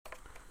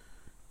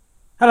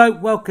Hello,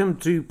 welcome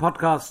to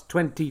podcast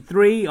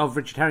 23 of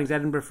Richard Herring's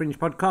Edinburgh Fringe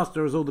podcast,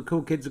 or as all the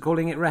cool kids are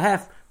calling it,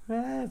 Rehef.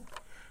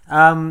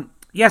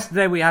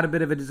 Yesterday we had a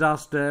bit of a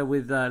disaster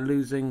with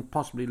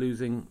possibly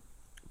losing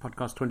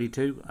podcast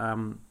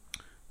 22.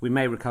 We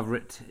may recover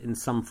it in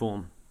some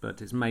form,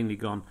 but it's mainly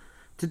gone.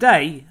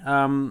 Today,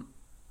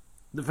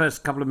 the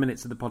first couple of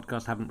minutes of the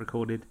podcast haven't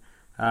recorded,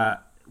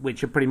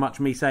 which are pretty much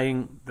me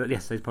saying that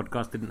yesterday's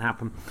podcast didn't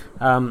happen.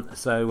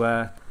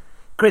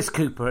 Chris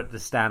Cooper at the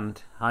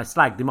stand. I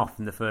slagged him off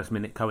in the first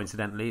minute,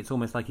 coincidentally. It's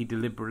almost like he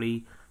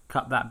deliberately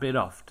cut that bit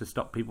off to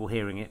stop people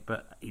hearing it,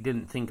 but he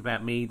didn't think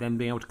about me then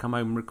being able to come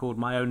home and record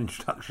my own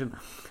introduction.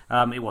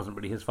 It wasn't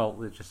really his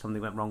fault. There's just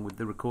something went wrong with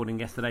the recording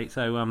yesterday.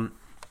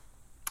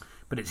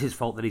 But it's his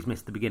fault that he's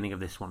missed the beginning of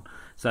this one.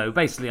 So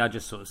basically, I'm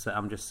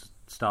just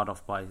start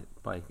off by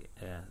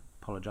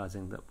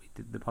apologising that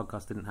the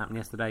podcast didn't happen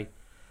yesterday.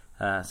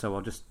 So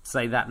I'll just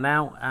say that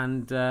now,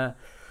 and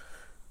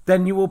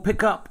then you will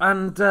pick up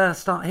and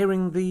start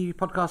hearing the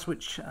podcast,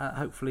 which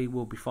hopefully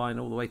will be fine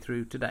all the way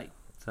through today.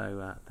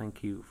 So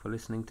thank you for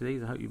listening to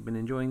these. I hope you've been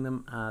enjoying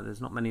them.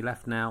 There's not many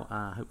left now.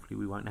 Hopefully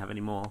we won't have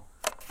any more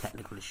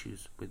technical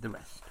issues with the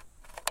rest.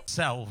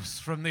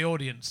 Selves from the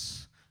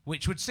audience,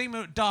 which would seem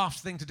a daft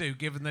thing to do,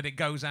 given that it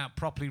goes out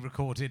properly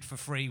recorded for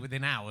free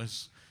within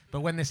hours. But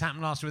when this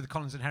happened last year with the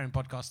Collins and Herring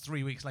podcast,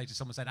 3 weeks later,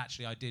 someone said,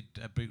 actually, I did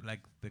bootleg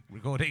the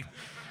recording.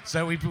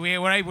 So we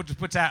were able to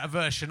put out a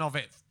version of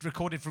it,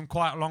 recorded from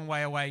quite a long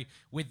way away,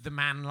 with the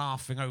man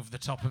laughing over the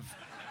top of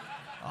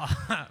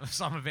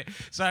some of it.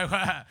 So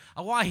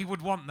why he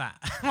would want that?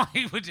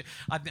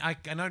 I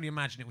can only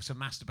imagine it was for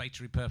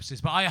masturbatory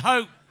purposes, but I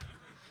hope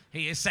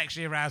he is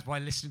sexually aroused by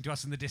listening to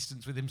us in the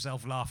distance with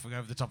himself laughing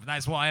over the top.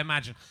 That's what I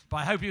imagine. But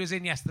I hope he was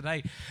in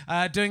yesterday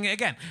doing it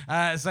again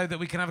so that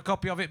we can have a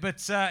copy of it.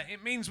 But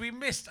it means you're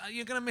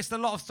going to miss a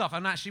lot of stuff.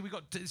 And actually,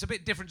 it's a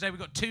bit different today. We've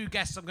got two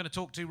guests I'm going to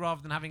talk to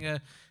rather than having a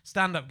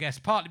stand-up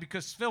guest, partly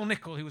because Phil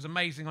Nicol, who was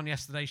amazing on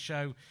yesterday's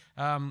show,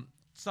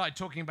 started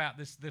talking about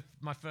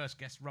my first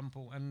guest,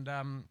 Rumpel,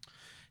 and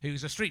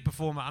who's a street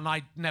performer, and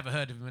I'd never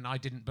heard of him, and I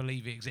didn't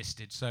believe he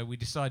existed, so we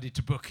decided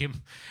to book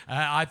him.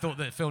 I thought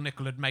that Phil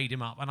Nicol had made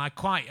him up, and I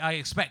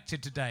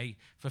expected today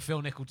for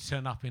Phil Nicol to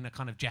turn up in a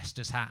kind of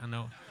jester's hat and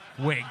a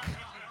wig,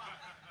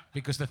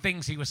 because the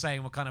things he was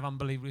saying were kind of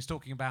unbelievable. He was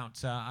talking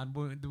about, and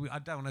I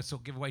don't want to sort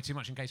of give away too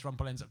much in case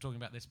Rumpel ends up talking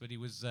about this, but he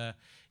was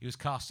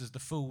cast as the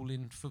fool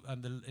in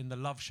the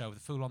Love Show,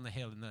 the Fool on the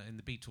Hill in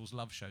the Beatles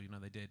Love Show,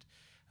 they did.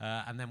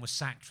 And then was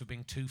sacked for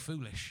being too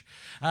foolish.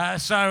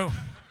 So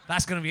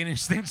that's going to be an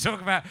interesting thing to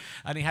talk about.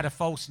 And he had a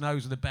false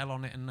nose with a bell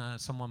on it, and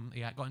he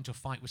got into a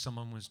fight with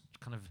someone, was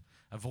kind of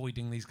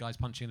avoiding these guys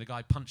punching. The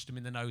guy punched him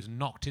in the nose and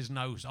knocked his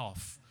nose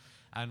off.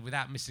 And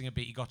without missing a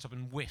beat, he got up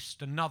and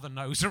whisked another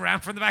nose around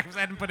from the back of his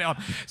head and put it on.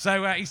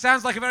 So he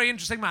sounds like a very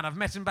interesting man. I've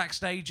met him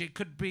backstage. It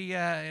could be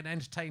an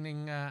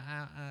entertaining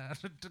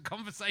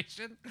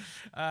conversation.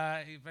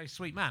 Very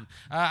sweet man.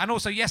 And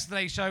also,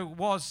 yesterday's show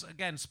was,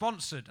 again,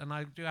 sponsored. And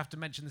I do have to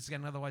mention this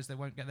again, otherwise they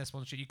won't get their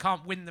sponsorship. You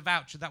can't win the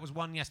voucher. That was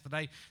won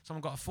yesterday.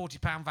 Someone got a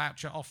 £40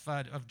 voucher off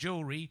of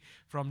jewellery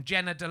from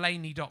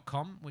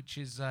jennadelaney.com, which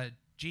is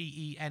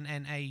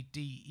GENNADELANEY.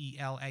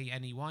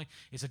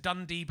 It's a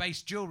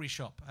Dundee-based jewellery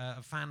shop.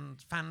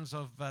 Fans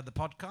of the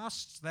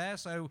podcasts there,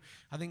 so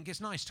I think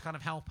it's nice to kind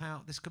of help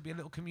out. This could be a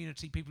little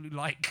community. People who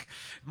like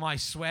my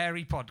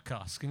sweary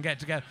podcast can get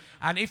together.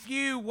 And if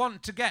you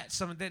want to get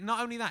some,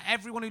 not only that,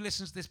 everyone who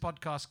listens to this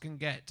podcast can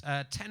get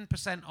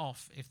 10%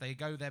 off if they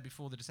go there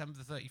before the December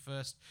the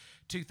 31st,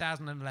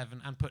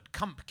 2011, and put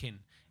Cumpkin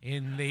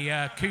in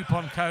the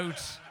coupon code.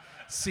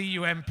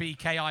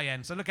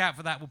 CUMPKIN. So look out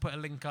for that. We'll put a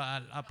link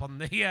up on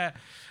the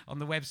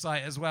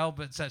website as well.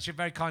 But she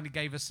very kindly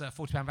gave us a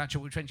 £40 voucher,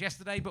 which went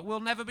yesterday, but will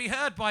never be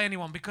heard by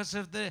anyone because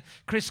of the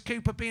Chris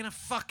Cooper being a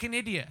fucking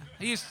idiot.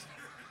 He's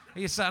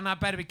and I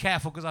better be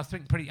careful because I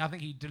think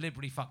he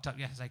deliberately fucked up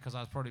yesterday because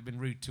I've probably been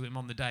rude to him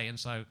on the day, and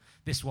so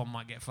this one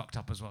might get fucked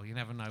up as well. You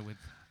never know.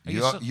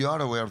 You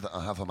are aware that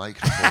I have a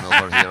microphone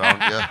over here,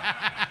 aren't you?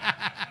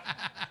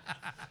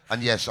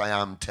 And yes, I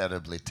am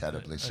terribly,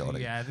 terribly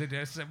sorry. Yeah,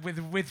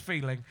 with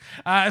feeling.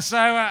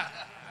 So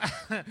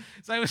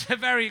it was a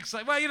very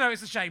exciting. Well,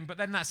 it's a shame, but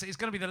then it's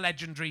going to be the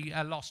legendary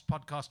Lost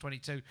Podcast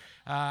 22,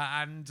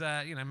 and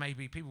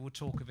maybe people will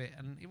talk of it,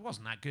 and it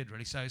wasn't that good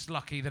really. So it's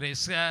lucky that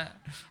it's.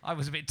 I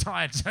was a bit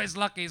tired, so it's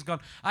lucky it's gone.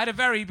 I had a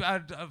very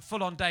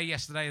full-on day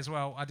yesterday as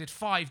well. I did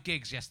 5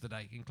 gigs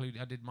yesterday, including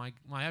I did my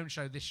own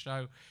show, this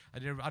show.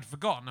 I'd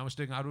forgotten I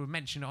would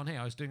mention it on here.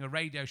 I was doing a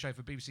radio show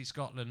for BBC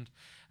Scotland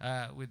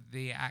with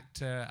the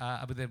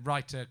with the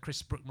writer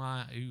Chris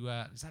Brookmeyer, who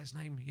is that his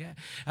name? Yeah,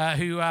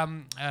 who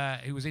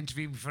was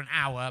interviewing me for an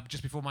hour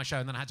just before my show,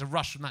 and then I had to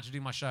rush from that to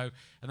do my show,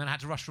 and then I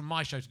had to rush from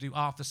my show to do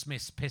Arthur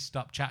Smith's Pissed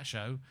Up Chat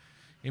Show,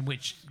 in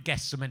which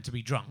guests are meant to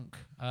be drunk.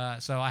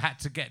 So I had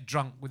to get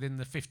drunk within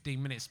the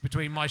 15 minutes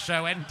between my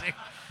show ending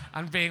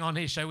and being on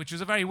his show, which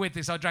was a very weird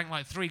thing. So I drank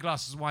like 3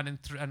 glasses of wine and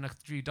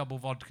 3 double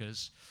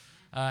vodkas.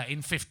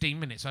 in 15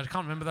 minutes. I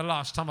can't remember the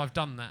last time I've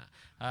done that.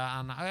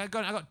 And I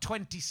got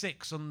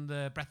 26 on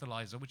the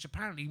breathalyzer, which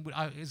apparently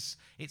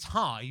it's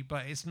high,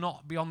 but it's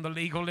not beyond the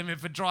legal limit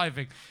for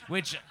driving,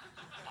 which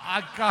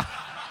I can't.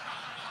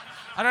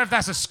 I don't know if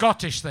that's a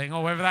Scottish thing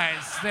or whether that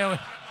is still...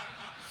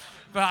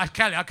 But I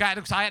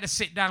had to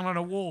sit down on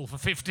a wall for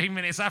 15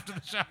 minutes after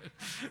the show.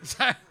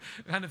 So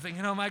kind of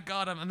thinking, oh my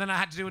God. And then I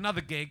had to do another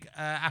gig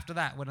after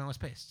that when I was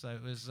pissed. So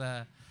it was...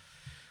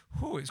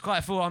 it's quite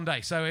a full-on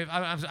day. So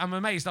I'm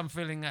amazed I'm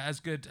feeling as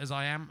good as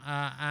I am.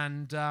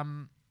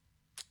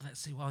 Let's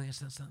see. Well, yes,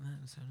 that's that.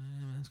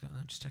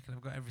 I'm just checking.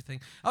 I've got everything.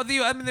 Oh, the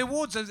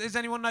awards. Has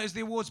anyone noticed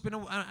the awards been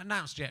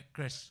announced yet,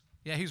 Chris?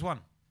 Yeah, who's won?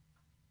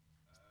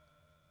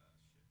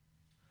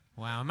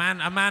 Wow, a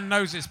man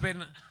knows it's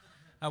been.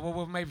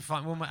 Well, maybe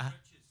fine.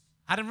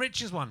 Adam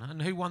Riches won,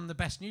 and who won the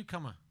best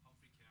newcomer?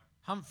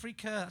 Humphrey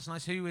Kerr. That's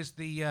nice. Who is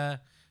the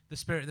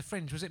spirit of the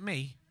Fringe? Was it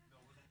me?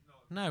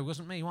 No, it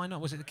wasn't me. Why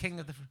not? Was it the king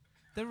of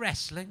the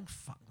wrestling?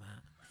 Fuck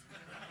that.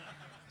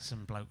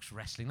 Some blokes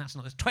wrestling. That's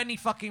not. There's 20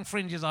 fucking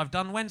Fringes I've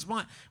done. Where's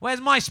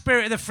my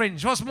spirit of the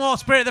Fringe? What's more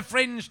spirit of the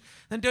Fringe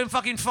than doing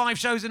fucking 5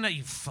 shows in there?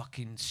 You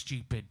fucking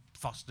stupid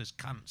Foster's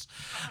cunts.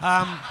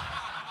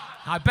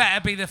 I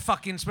better be the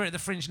fucking spirit of the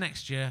Fringe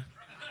next year.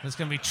 There's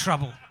going to be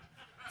trouble.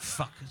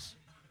 Fuckers.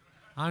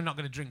 I'm not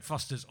going to drink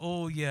Foster's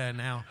all year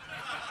now.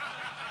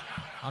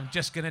 I'm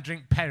just going to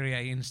drink Perrier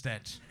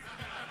instead.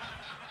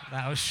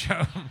 That'll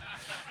show them.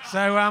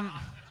 So,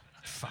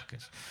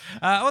 fuckers.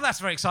 Well, that's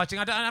very exciting.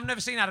 I've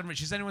never seen Adam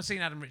Riches. Has anyone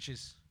seen Adam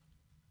Riches?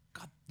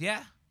 God,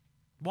 yeah?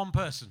 One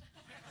person.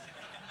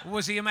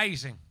 Was he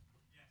amazing?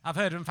 I've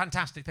heard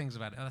fantastic things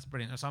about it. Oh, that's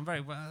brilliant. So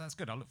that's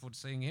good. I look forward to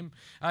seeing him.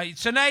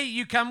 Tonight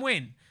you can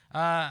win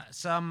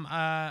as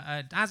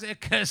it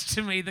occurs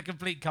to me, the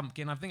complete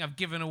pumpkin. I think I've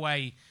given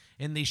away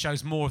in these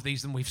shows more of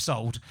these than we've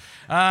sold.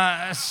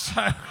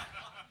 So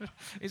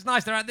it's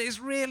nice. It's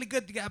really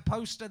good to get a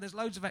poster. There's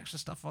loads of extra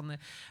stuff on there.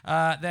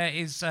 There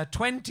is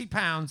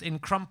 £20 in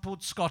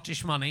crumpled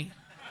Scottish money.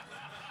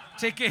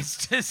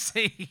 Tickets to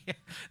see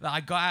that I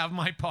got out of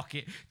my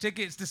pocket.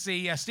 Tickets to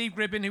see Steve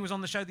Gribbin, who was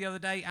on the show the other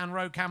day, and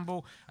Ro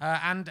Campbell,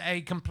 and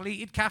a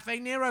completed Cafe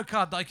Nero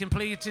card that I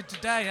completed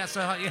today.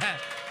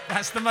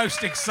 That's the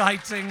most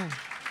exciting.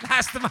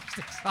 That's the most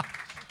exciting.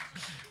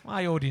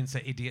 My audience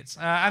are idiots,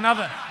 and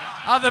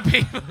other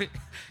people.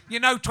 You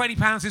know,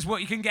 £20 is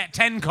what you can get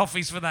 10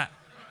 coffees for that.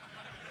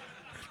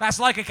 That's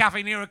like a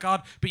Cafe Nero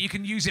card, but you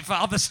can use it for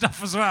other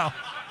stuff as well.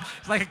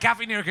 It's like a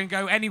Cafe Nero can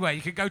go anywhere.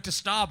 You could go to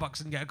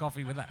Starbucks and get a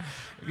coffee with that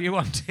if you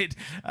wanted.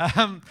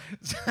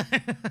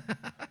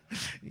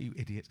 You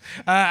idiots.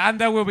 And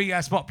there will be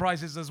spot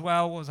prizes as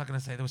well. What was I going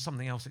to say? There was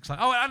something else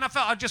exciting. Oh, and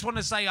I just want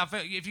to say,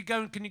 if you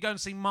go, can you go and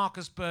see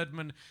Marcus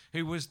Birdman,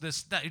 who did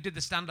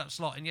the stand-up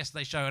slot in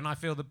yesterday's show? And I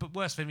feel the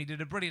worst for him, he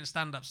did a brilliant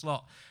stand-up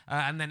slot,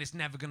 and then it's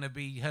never going to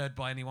be heard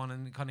by anyone.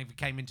 And kind of he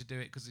came in to do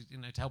it because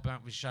to help him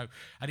out with his show.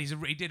 And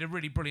he did a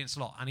really brilliant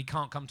slot, and he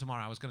can't come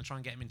tomorrow. I was going to try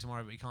and get him in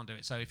tomorrow, but he can't do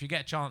it. So if you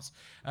get a chance,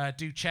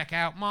 do check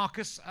out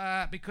Marcus,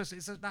 because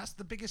that's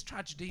the biggest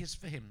tragedy is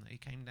for him, that he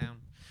came down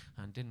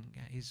and didn't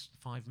get his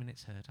 5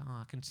 minutes heard.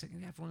 I can see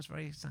everyone's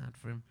very sad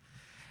for him.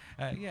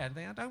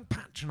 Don't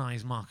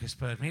patronise Marcus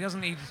Birdman. He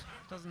doesn't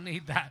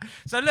need that.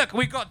 So look,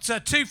 we've got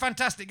 2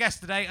 fantastic guests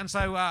today, and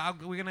so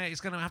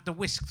it's going to have to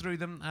whisk through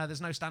them.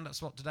 There's no stand-up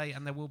slot today,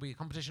 and there will be a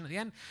competition at the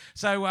end.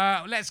 So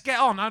let's get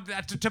on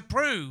to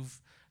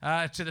prove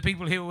to the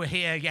people who were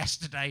here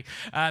yesterday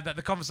that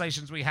the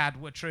conversations we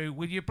had were true.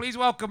 Will you please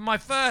welcome my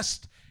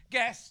first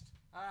guest?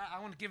 I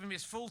want to give him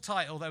his full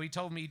title, though he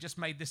told me he just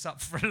made this up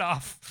for a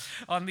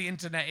laugh on the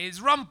internet. It's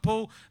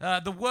Rumpel,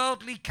 the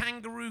worldly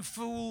kangaroo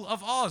fool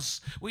of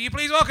Oz. Will you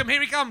please welcome? Here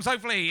he comes,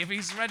 hopefully, if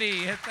he's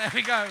ready. There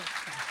we go.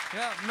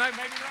 Yeah, no,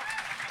 maybe not.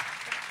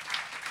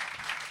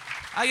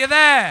 Are you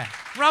there?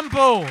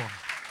 Rumpel.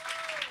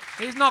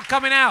 He's not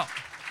coming out.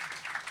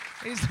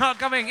 He's not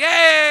coming.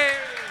 Yay!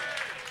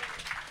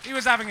 He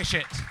was having a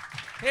shit.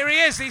 Here he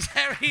is.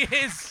 Here he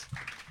is.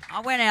 I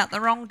went out the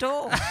wrong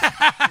door.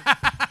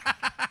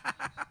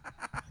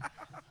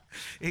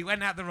 He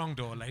went out the wrong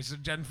door, ladies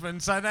and gentlemen.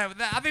 So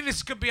I think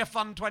this could be a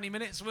fun 20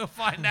 minutes. We'll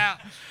find out.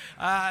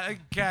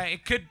 Okay,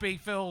 it could be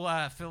Phil.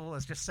 Phil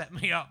has just set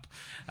me up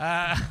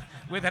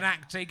with an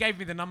actor. He gave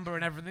me the number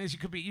and everything.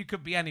 You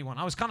could be anyone.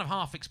 I was kind of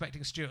half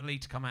expecting Stuart Lee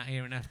to come out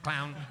here in a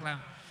clown.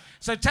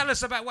 So tell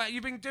us about what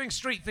you've been doing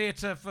street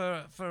theatre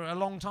for a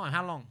long time.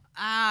 How long?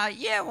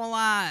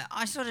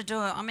 I sort of do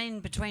it. I'm in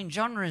between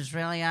genres,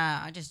 really.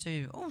 I just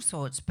do all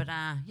sorts. But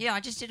I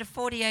just did a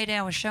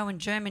 48-hour show in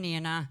Germany,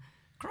 and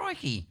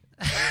crikey.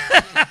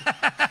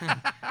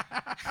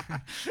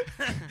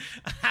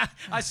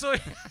 I saw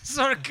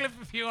a clip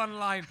of you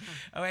online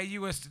where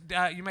you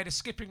made a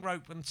skipping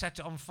rope and set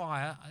it on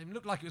fire. It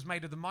looked like it was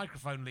made of the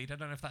microphone lead. I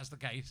don't know if that's the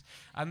case.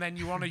 And then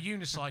you were on a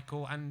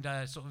unicycle and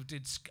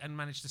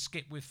managed to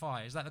skip with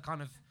fire. Is that the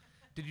kind of?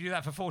 Did you do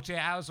that for 48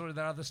 hours, or are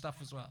there other stuff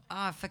as well? Oh,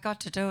 I forgot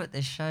to do it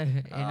this show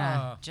in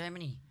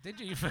Germany. Did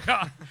you? You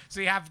forgot?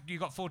 So you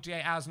got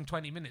 48 hours and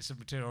 20 minutes of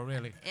material,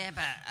 really? Yeah,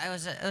 but it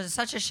was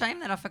such a shame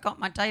that I forgot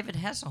my David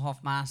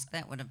Hasselhoff mask.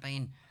 That would have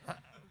been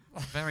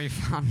Very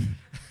fun.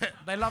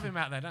 They love him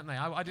out there, don't they?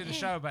 I did a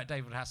show about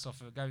David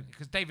Hasselhoff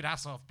because David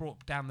Hasselhoff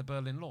brought down the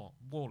Berlin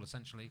Wall,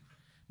 essentially.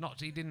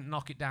 He didn't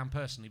knock it down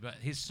personally, but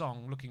his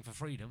song, Looking for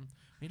Freedom,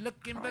 we're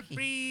looking for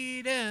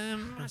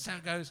freedom, that's how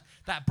it goes,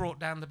 that brought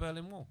down the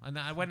Berlin Wall. And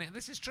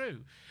this is true,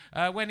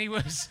 when he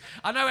was,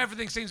 I know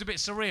everything seems a bit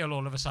surreal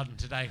all of a sudden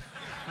today.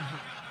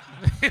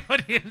 I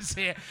didn't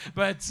see it,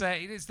 but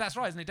that's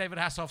right, isn't it? David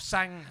Hasselhoff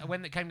sang,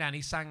 when it came down,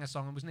 he sang a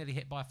song and was nearly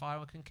hit by a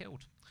firework and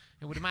killed.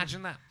 Who would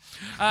imagine that?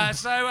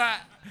 So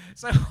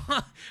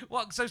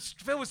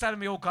Phil was telling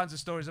me all kinds of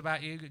stories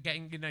about you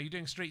getting, you're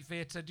doing street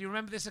theatre. Do you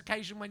remember this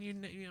occasion when you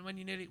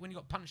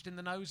got punched in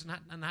the nose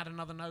and had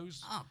another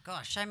nose? Oh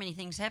gosh, so many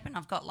things happen.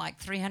 I've got like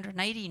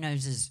 380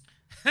 noses.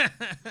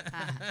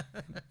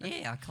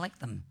 Yeah, I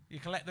collect them. You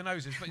collect the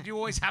noses, but do you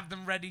always have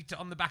them ready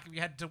on the back of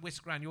your head to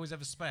whisk around? You always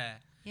have a spare.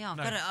 Yeah,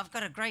 I've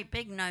got a great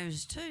big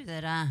nose too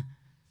that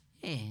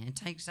it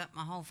takes up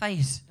my whole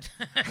face.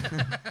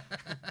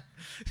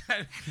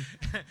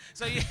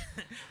 So you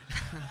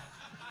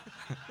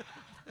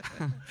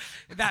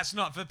that's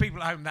not for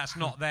people at home. That's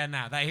not there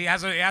now. He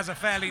has a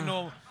fairly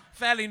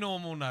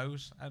normal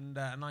nose and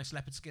a nice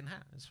leopard skin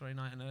hat. It's very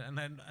nice. And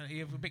then are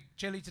you a bit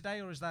chilly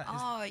today, or is that?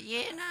 Oh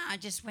yeah, no. I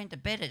just went to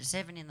bed at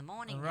 7 a.m.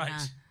 Right.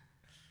 And,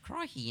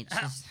 crikey, it's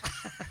just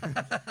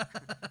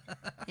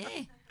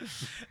yeah.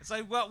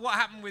 So what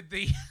happened with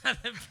the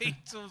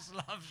Beatles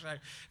love show?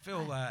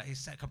 Phil, he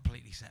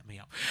completely set me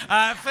up.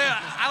 Phil,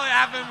 how it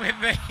happened with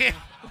the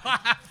what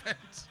happened?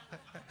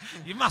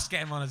 You must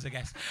get him on as a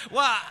guest.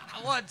 What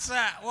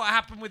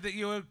happened with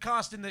you were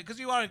cast in because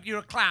you're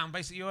a clown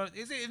basically.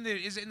 Is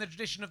it in the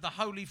tradition of the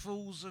holy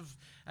fools of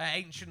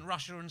ancient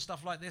Russia and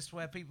stuff like this,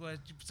 where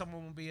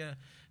someone will be a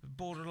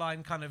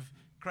borderline kind of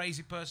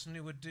crazy person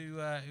who would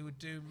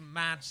do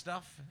mad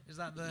stuff? Is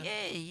that the?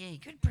 Yeah, you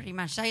could pretty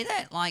much say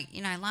that. Like,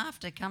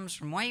 laughter comes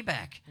from way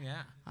back.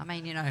 Yeah. I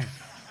mean,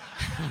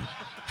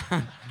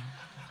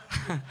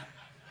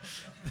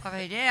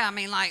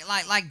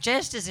 like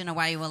jesters in a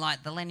way were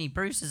like the Lenny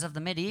Bruces of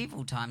the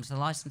medieval times, the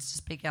license to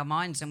speak our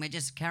minds, and we're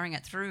just carrying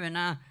it through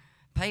and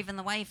paving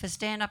the way for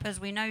stand-up as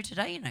we know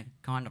today in a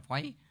kind of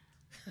way.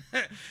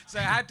 So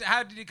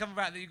how did it come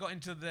about that you got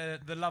into the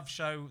love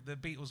show, the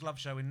Beatles love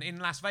show in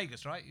Las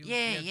Vegas, right?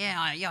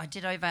 I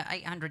did over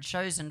 800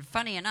 shows, and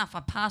funny enough,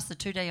 I passed the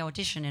 2-day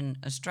audition in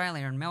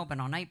Australia and Melbourne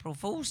on April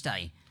Fool's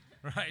Day.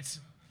 Right.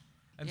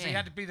 And so you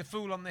had to be the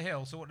fool on the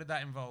hill, so what did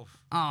that involve?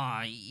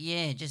 Oh,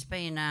 yeah, just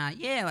being, a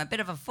bit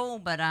of a fool,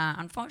 but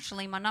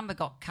unfortunately my number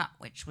got cut,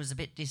 which was a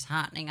bit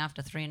disheartening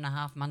after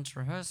 3.5 months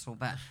rehearsal,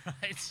 but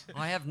right.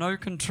 I have no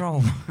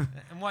control.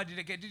 And why did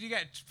you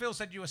get, Phil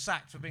said you were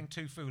sacked for being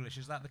too foolish,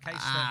 is that the case?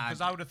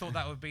 Because I would have thought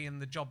that would be in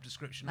the job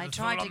description. They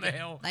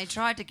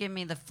tried to give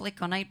me the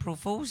flick on April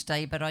Fool's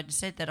Day, but I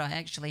said that I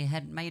actually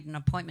had made an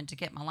appointment to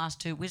get my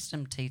last 2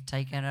 wisdom teeth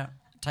taken out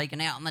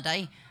on the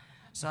day,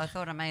 so I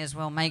thought I may as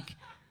well make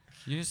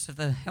use of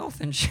the health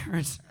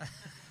insurance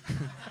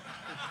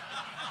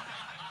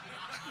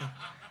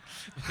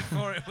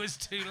before it was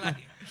too late.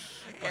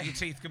 Got your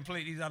teeth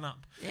completely done up.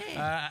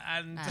 Yeah.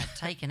 And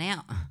taken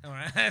out. All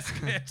right, that's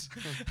good.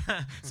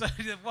 So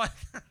what?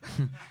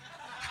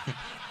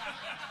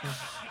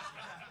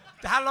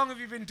 How long have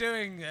you been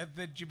doing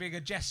being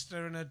a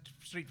jester and a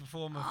street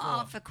performer for?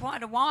 Oh, for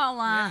quite a while.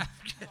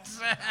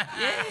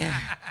 Yeah.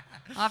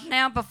 I've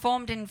now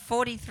performed in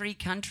 43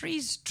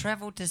 countries,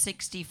 travelled to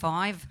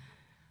 65.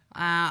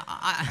 Yeah,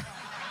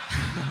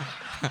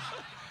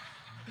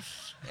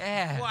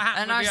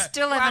 and I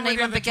still haven't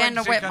even begun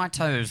to wet my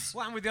toes.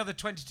 What happened with the other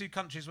 22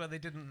 countries where they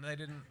didn't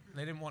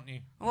want you?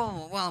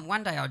 Well,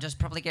 one day I'll just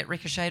probably get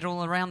ricocheted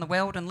all around the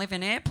world and live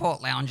in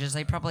airport lounges.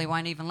 They probably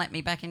won't even let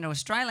me back into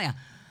Australia.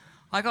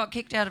 I got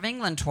kicked out of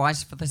England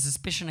twice for the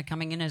suspicion of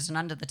coming in as an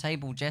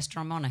under-the-table jester.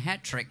 I'm on a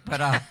hat trick,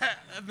 but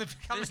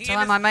this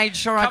time I made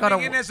sure I got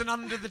coming in as an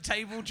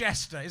under-the-table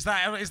jester. Is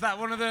that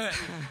one of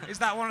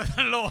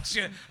the laws?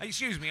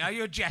 Excuse me, are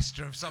you a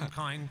jester of some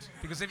kind?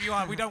 Because if you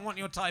are, we don't want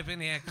your type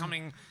in here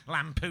coming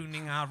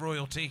lampooning our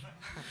royalty.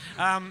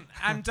 And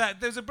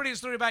there's a brilliant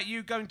story about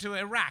you going to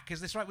Iraq.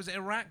 Is this right? Was it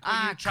Iraq?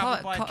 You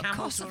travelled by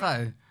camel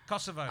Kosovo.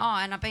 Kosovo. Oh,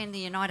 and I've been in the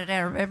United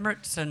Arab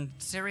Emirates and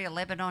Syria,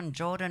 Lebanon,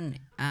 Jordan.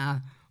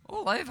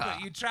 All over.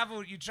 But you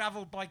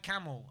travelled by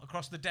camel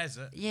across the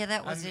desert. Yeah,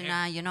 that was in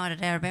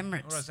United Arab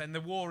Emirates. Right, and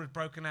the war had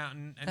broken out,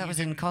 and that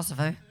was in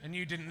Kosovo. And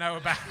you didn't know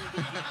about.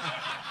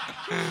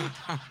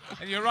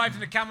 And you arrived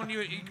in a camel.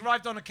 You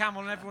arrived on a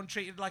camel, and everyone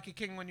treated like a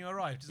king when you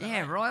arrived. Is that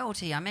right?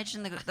 Royalty. I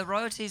imagine the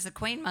royalties the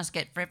Queen must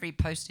get for every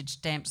postage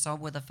stamp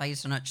sold with a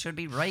face on it. Should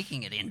be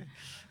raking it in.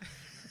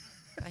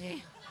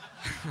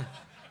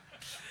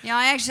 Yeah,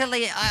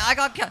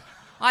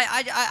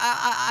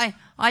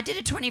 I did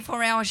a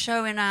 24-hour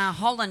show in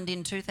Holland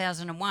in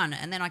 2001,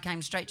 and then I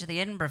came straight to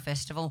the Edinburgh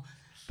Festival,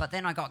 but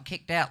then I got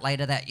kicked out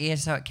later that year,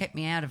 so it kept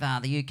me out of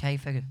the UK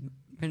for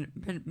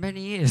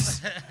many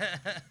years.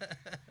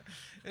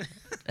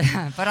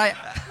 But I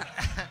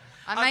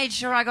made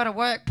sure I got a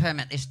work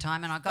permit this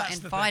time, and I got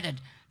invited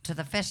to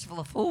the Festival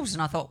of Fools,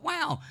 and I thought,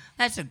 wow,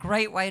 that's a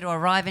great way to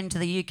arrive into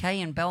the UK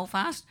in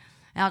Belfast.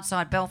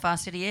 outside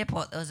Belfast City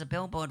Airport, there was a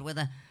billboard with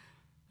a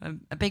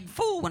big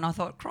fool, and I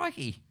thought,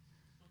 crikey,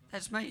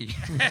 that's me.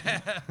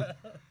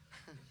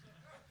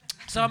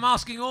 So I'm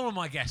asking all of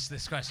my guests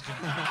this question.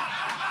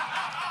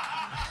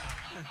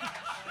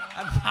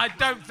 And I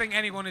don't think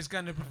anyone is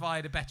going to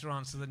provide a better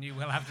answer than you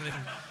will have to.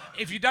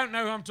 If you don't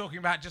know who I'm talking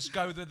about, just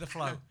go with the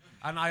flow.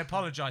 And I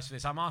apologise for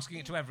this. I'm asking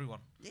it to everyone.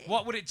 Yeah.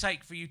 What would it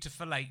take for you to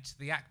fellate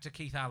the actor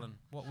Keith Allen?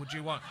 What would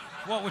you want?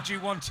 What would you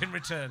want in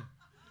return?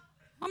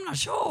 I'm not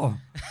sure.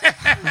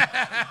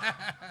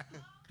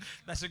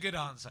 That's a good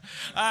answer.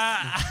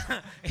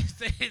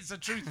 It's a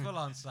truthful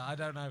answer. I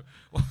don't know.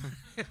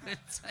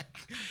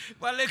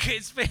 Well, look,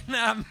 it's been...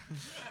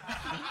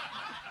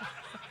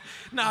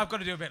 No, I've got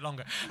to do a bit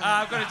longer.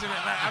 I've got to do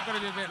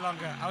a bit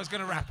longer. I was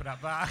going to wrap it up,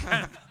 but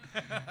how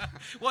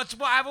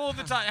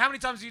many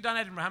times have you done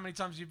Edinburgh? How many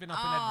times have you been up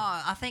in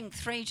Edinburgh? I think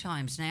 3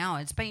 times now.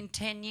 It's been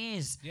 10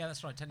 years. Yeah,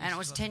 that's right. 10 years. And it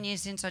was 10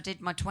 years since I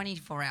did my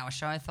 24-hour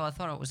show, so I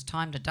thought it was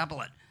time to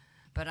double it.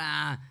 But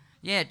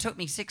it took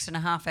me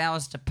 6.5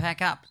 hours to pack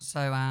up.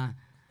 So have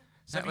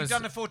you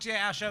done a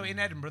 48-hour show in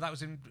Edinburgh? That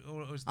was in...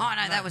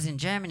 that was in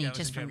Germany. Yeah,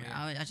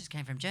 I just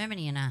came from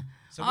Germany, and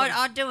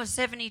I'd do a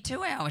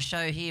 72-hour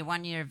show here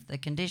one year if the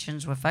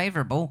conditions were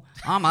favourable.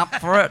 I'm up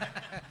for it.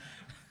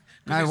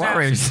 No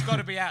worries. It's got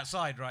to be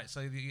outside, right?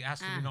 So it has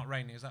to be not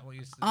raining. Is that what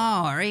you said?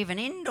 Or even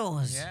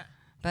indoors. Yeah.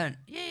 But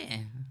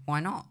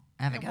why not?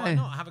 Have a go. Why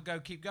not? Have a go,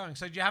 keep going.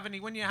 So do you have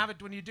any... When you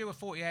do a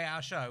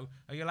 48-hour show,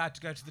 are you allowed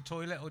to go to the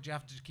toilet, or do you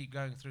have to keep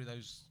going through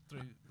those...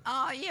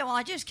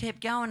 I just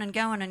kept going and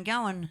going and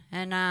going.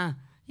 And, I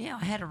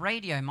had a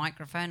radio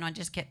microphone. I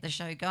just kept the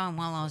show going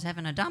while I was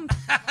having a dump.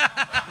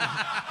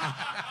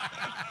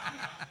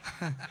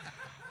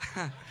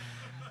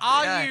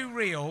 Are you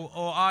real,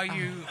 or are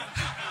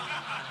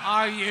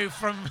you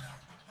from...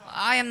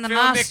 I am the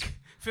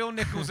Phil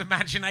Nichols'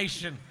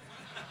 imagination.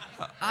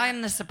 I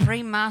am the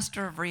supreme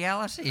master of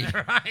reality.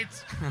 Right.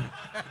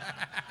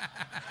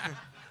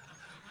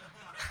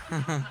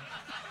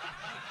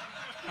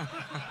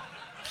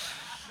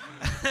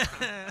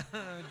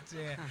 Oh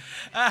dear.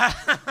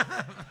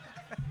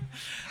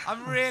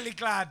 I'm really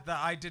glad that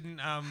I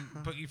didn't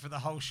book you for the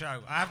whole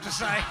show, I have to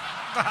say.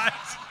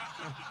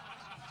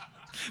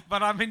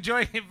 But I'm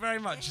enjoying it very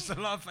much. It's a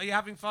lot of... Are you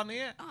having fun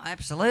here? Oh,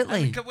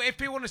 absolutely. If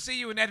people want to see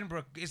you in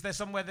Edinburgh, is there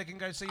somewhere they can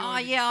go see you? Oh,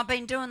 yeah, I've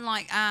been doing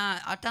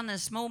I've done the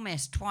Small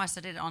Mess twice.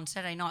 I did it on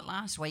Saturday night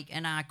last week,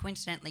 and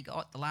coincidentally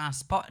got the last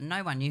spot, and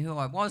no one knew who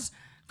I was.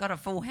 Got a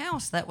full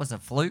house. That was a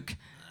fluke.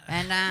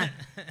 And,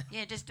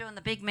 just doing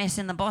the Big Mess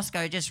in the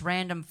Bosco, just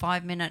random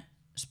 5-minute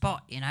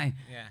spot, Yeah.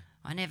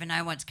 I never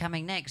know what's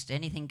coming next.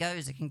 Anything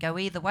goes. It can go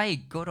either way,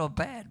 good or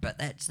bad, but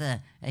that's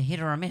a hit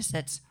or a miss.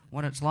 That's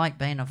what it's like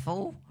being a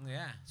fool.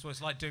 Yeah, it's what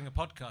it's like doing a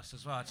podcast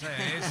as well. I tell you,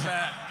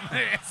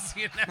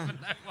 you never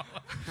know.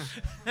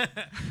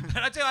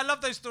 But I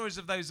love those stories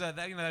of those,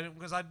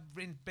 because I'm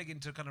big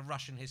into kind of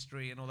Russian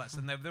history and all that.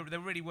 And there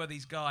really were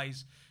these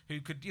guys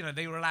who could,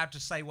 they were allowed to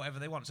say whatever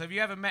they want. So have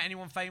you ever met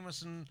anyone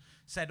famous and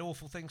said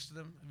awful things to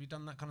them? Have you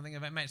done that kind of thing?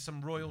 Have you met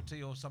some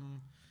royalty or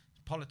some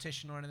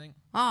politician or anything?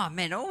 Oh, I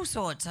met all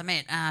sorts. I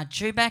met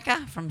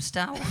Chewbacca from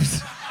Star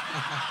Wars.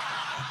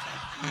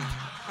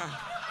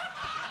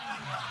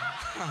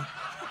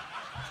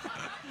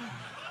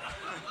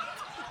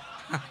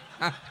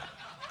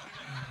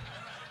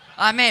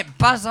 I met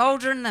Buzz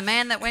Aldrin, the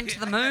man that went to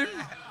the moon.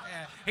 Yeah.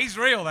 He's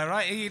real though,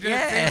 right? He's real.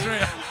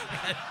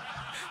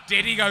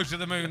 Did he go to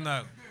the moon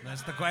though?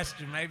 That's the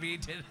question. Maybe he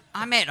did.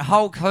 I met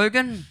Hulk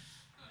Hogan.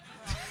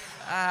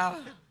 Who else?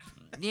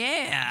 When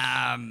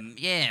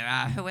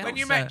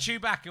you met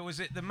Chewbacca, was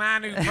it the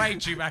man who played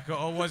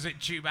Chewbacca, or was it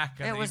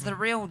Chewbacca? It was the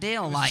real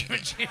deal.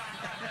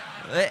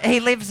 He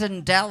lives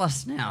in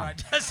Dallas now.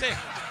 Right, does he?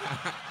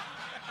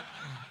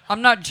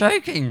 I'm not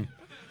joking.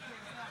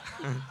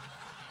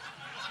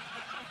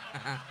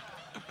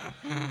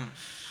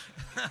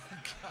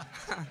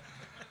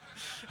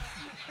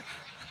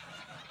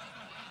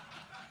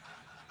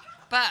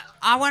 But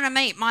I want to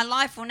meet. My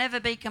life will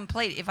never be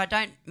complete if I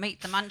don't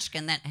meet the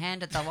munchkin that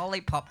handed the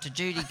lollipop to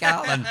Judy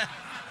Garland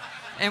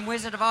in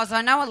Wizard of Oz.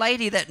 I know a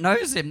lady that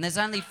knows him. There's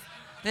only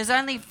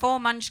 4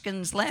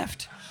 munchkins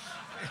left.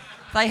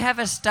 They have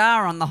a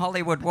star on the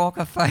Hollywood Walk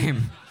of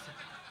Fame.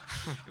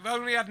 If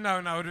only I'd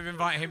known, I would have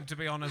invited him to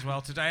be on as well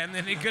today, and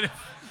then he could have...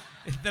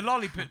 The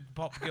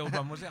Lollipop Guild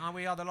one, was it?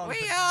 We are the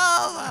Lollipop We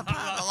are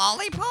the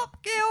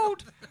Lollipop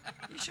Guild.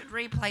 You should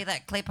replay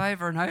that clip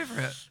over and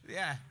over it.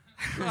 Yeah.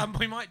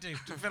 We might do,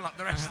 to fill up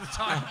the rest of the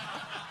time.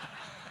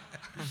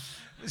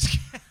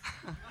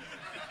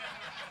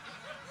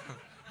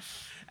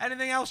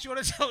 Anything else you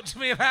want to talk to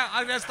me about?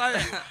 I'd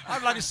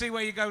like to see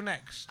where you go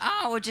next.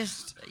 Oh,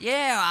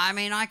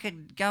 I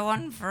could go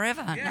on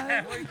forever.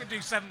 Yeah, well, you could do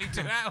 72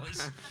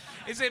 hours.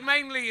 Is it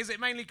mainly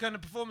kind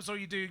of performance, or are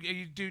you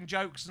doing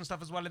jokes and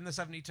stuff as well in the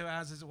 72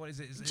 hours? What is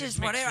it? Just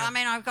whatever.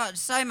 I've got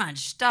so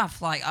much stuff.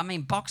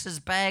 Boxes,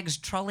 bags,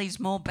 trolleys,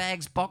 more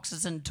bags,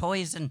 boxes and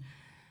toys, and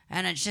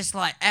it's just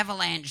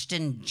avalanched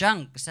in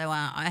junk. So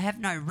I have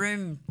no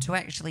room to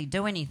actually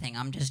do anything.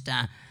 I'm just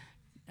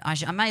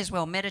I may as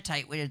well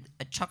meditate with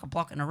a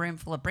chock-a-block in a room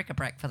full of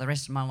bric-a-brac for the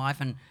rest of my life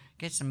and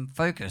get some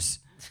focus.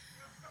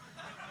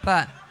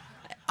 But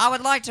I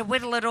would like to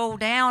whittle it all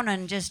down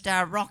and just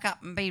rock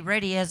up and be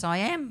ready as I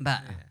am,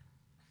 but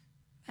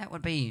that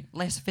would be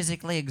less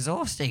physically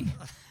exhausting.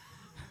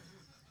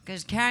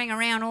 Because carrying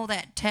around all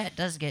that tat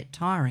does get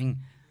tiring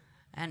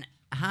and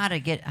harder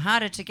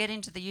to get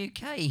into the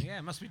UK. Yeah,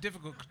 it must be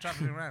difficult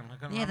travelling around.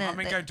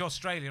 Going to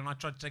Australia and I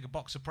tried to take a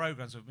box of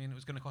programmes with me and it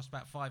was going to cost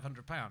about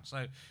 £500.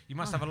 So you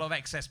must have a lot of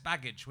excess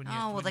baggage when you...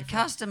 Oh, well, the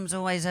customs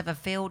always have a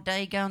field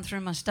day going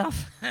through my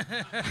stuff.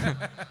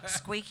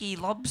 Squeaky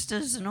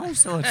lobsters and all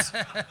sorts.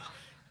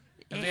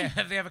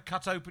 Have they ever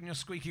cut open your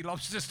squeaky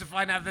lobsters to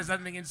find out if there's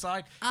anything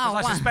inside? Oh,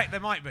 Because I suspect there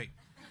might be.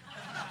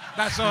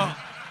 That's all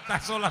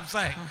I'm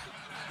saying.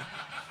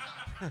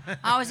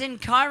 I was in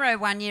Cairo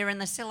one year in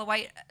the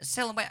silhouette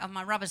of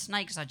my rubber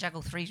snakes. I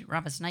juggle 3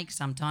 rubber snakes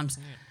sometimes.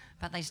 Yeah.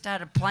 But they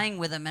started playing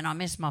with them and I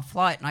missed my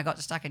flight and I got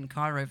stuck in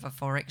Cairo for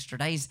 4 extra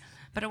days.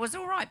 But it was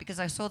all right because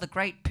I saw the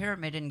Great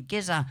Pyramid in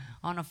Giza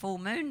on a full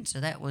moon, so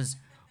that was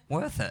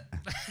worth it.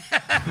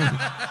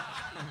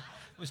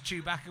 Was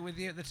Chewbacca with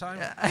you at the time?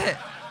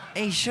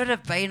 He should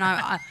have been.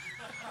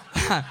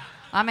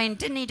 I mean,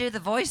 didn't he do the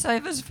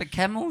voiceovers for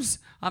camels?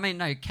 I mean,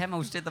 no,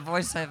 camels did the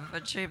voiceover for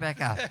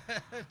Chewbacca.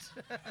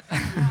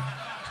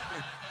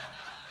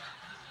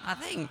 I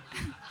think.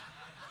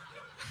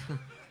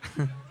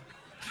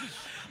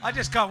 I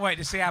just can't wait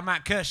to see how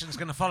Matt Kirshen's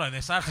going to follow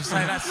this. I have to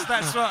say,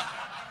 that's what...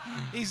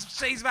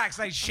 He's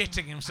backstage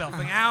shitting himself,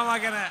 thinking, how am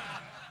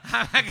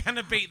I going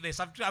to beat this?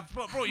 I've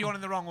brought you on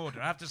in the wrong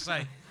order, I have to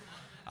say.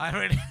 I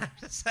really have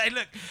to say,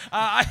 look,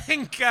 I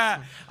think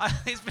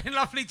it's been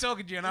lovely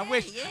talking to you, and I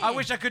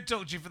wish I could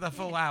talk to you for the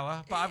full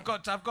hour, but I've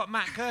got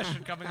Matt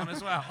Kirshen coming on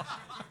as well.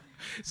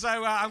 So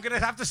I'm going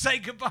to have to say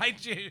goodbye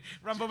to you,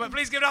 Rumpel, but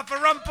please give it up for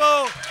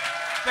Rumpel,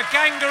 the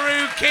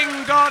kangaroo king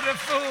god of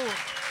fool.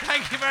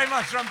 Thank you very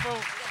much,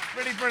 Rumpel.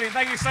 Really brilliant.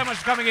 Thank you so much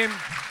for coming in.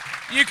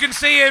 You can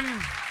see him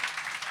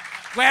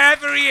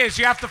wherever he is.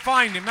 You have to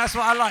find him. That's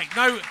what I like.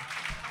 No,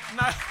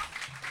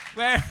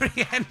 wherever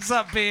he ends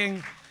up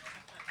being,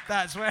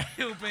 that's where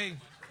he'll be.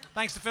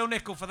 Thanks to Phil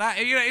Nicol for that.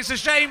 It's a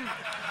shame.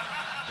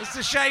 It's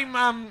a shame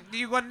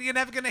you're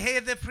never going to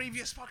hear the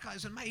previous podcast. It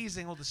was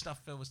amazing, all the stuff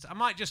Phil was... I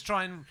might just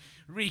try and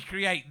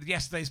recreate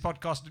yesterday's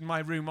podcast in my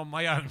room on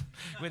my own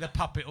with a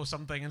puppet or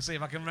something and see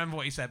if I can remember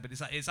what he said, but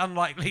it's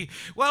unlikely.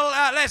 Well,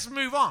 let's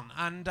move on,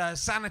 and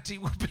sanity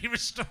will be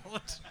restored,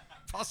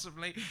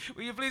 possibly.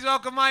 Will you please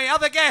welcome my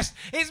other guest?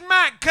 It's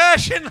Matt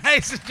Kirshen,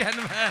 ladies and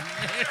gentlemen.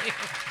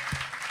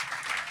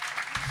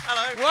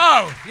 Hello.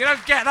 Whoa, you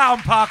don't get that on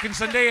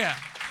Parkinson, do you?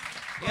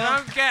 You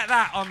don't get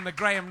that on the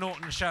Graham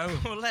Norton show.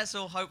 Well, let's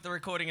all hope the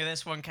recording of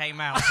this one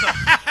came out.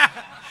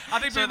 I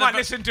think people might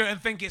listen to it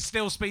and think it's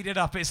still speeded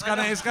up. There's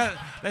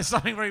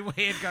something very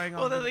weird going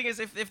on. Well, the thing is,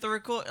 if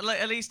the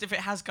at least if it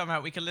has come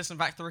out, we can listen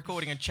back to the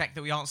recording and check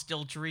that we aren't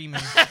still dreaming.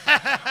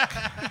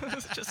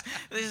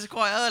 This is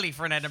quite early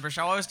for an Edinburgh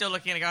show. I was still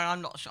looking and going,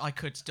 I'm not sure. I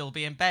could still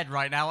be in bed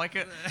right now. I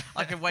could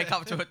wake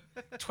up to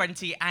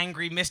 20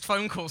 angry missed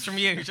phone calls from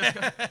you.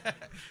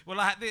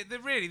 Well,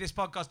 really, this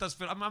podcast does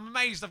feel... I'm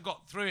amazed I've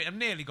got through it. I've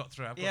nearly got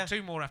through it. I've got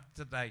 2 more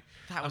after today.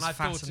 That was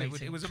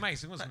fascinating. It was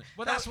amazing, wasn't it?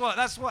 Well, that's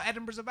what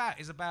Edinburgh's about.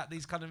 Is about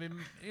these kind of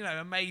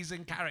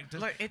amazing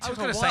characters. Look, it I was took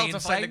going a to while say to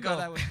find the insane,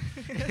 gold.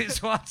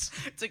 It's what?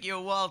 It took you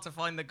a while to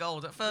find the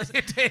gold. At first,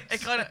 it did.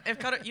 It kind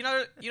of, you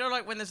know,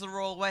 like when there's a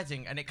royal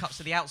wedding and it cuts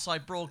to the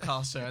outside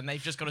broadcaster and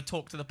they've just got to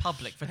talk to the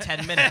public for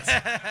 10 minutes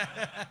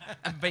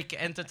and make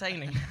it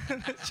entertaining.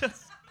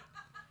 Just.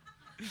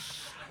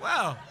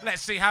 Well,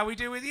 let's see how we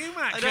do with you,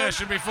 Matt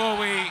Kirshen, before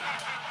we...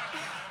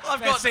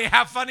 Let's see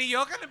how funny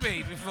you're going to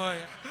be before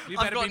you.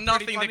 I've got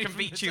nothing that can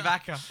beat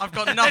Chewbacca. I've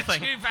got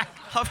nothing.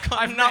 I've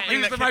got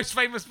nothing. Who's the most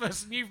famous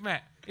person you've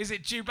met? Is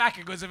it Chewbacca?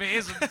 Because if it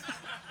isn't,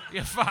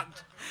 you're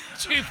fucked.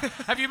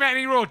 Have you met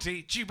any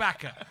royalty?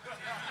 Chewbacca.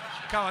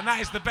 Come on,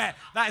 that is the bet.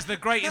 That is the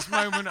greatest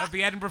moment of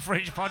the Edinburgh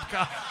Fringe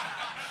podcast,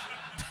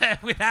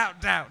 without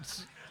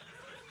doubt.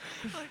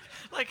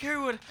 Like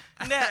who would?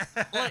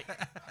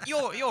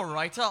 You're a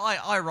writer.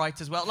 I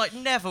write as well. Like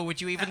never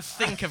would you even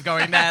think of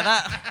going there.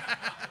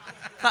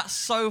 That's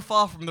so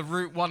far from the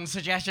Route 1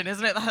 suggestion,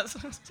 isn't it?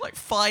 That's like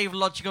 5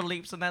 logical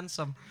leaps and then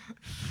some.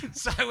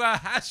 So,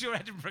 how's your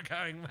Edinburgh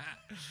going, Matt?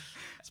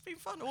 It's been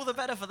fun. All the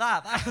better for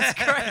that. That was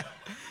great.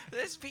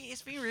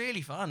 It's been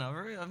really fun.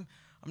 I'm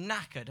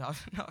knackered. I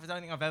don't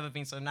think I've ever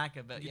been so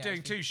knackered. But you're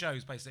doing 2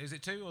 shows, basically. Is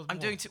it 2 or I'm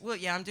more?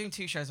 I'm doing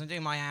 2 shows. I'm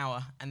doing my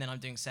hour, and then I'm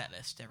doing set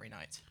list every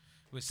night.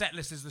 Well,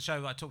 Setlist is the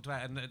show that I talked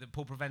about, and that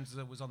Paul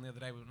Provenza was on the other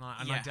day,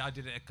 and I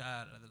did it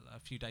a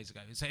few days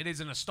ago. So it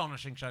is an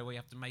astonishing show where you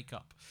have to make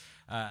up,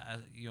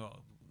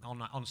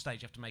 on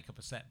stage. You have to make up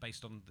a set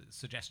based on the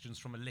suggestions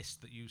from a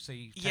list that you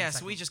see.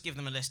 So we just give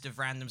them a list of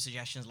random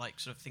suggestions, like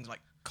sort of things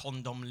like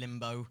condom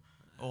limbo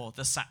or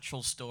the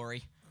satchel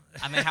story,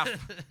 and they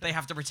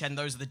have to pretend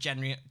those are the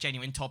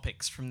genuine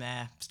topics from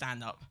their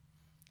stand up,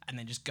 and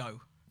then just go.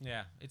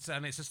 Yeah, it's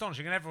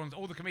astonishing, and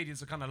all the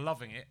comedians are kind of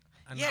loving it.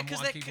 and Yeah, why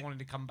 'cause I they- keep wanting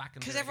to come back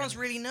and Because do it everyone's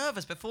again. really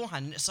nervous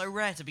beforehand, and it's so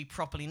rare to be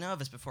properly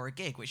nervous before a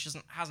gig, which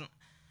hasn't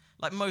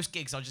like most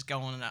gigs. I'll just go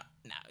on and a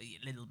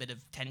little bit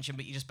of tension,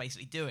 but you just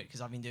basically do it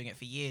because I've been doing it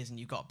for years, and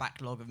you've got a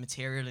backlog of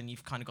material, and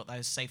you've kind of got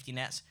those safety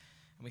nets,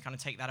 and we kind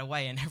of take that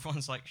away, and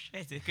everyone's like,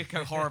 shit, it could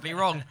go horribly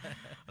wrong.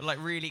 Like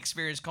really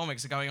experienced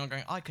comics are going,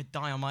 I could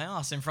die on my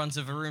ass in front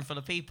of a room full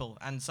of people,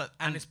 and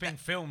it's being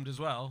filmed as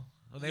well.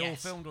 Are they all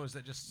Yes. filmed, or is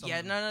it just?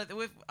 Yeah, no.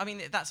 I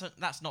mean,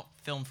 that's not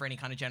filmed for any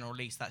kind of general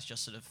release. That's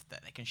just sort of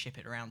that they can ship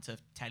it around to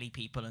telly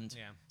people, and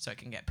so it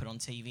can get put on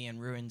TV and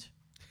ruined.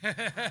 Well,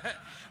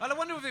 I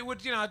wonder if it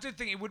would. I did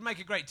think it would make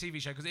a great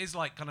TV show because it is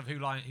like kind of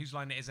whose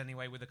line it is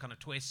anyway, with a kind of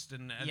twist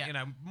and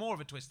more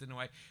of a twist in a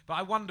way. But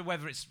I wonder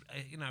whether it's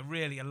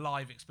really a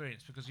live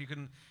experience because you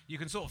can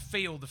sort of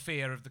feel the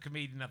fear of the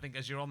comedian. I think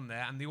as you're on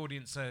there and the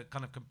audience are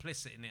kind of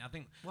complicit in it.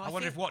 I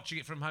wonder if watching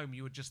it from home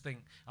you would just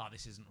think, oh,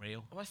 this isn't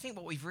real. Well, I think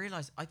what we've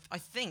realised, I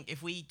think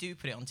if we do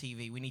put it on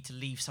TV, we need to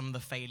leave some of the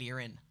failure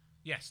in.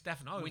 Yes,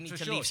 definitely. We need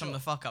to leave some of the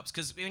fuck ups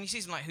because when you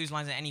see something like Whose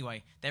Line's It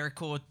Anyway, they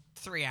record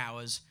 3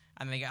 hours.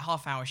 And they get a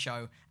half-hour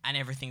show, and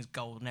everything's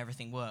gold, and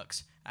everything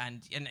works.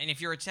 And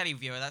if you're a telly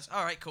viewer, that's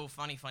all right, cool,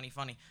 funny.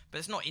 But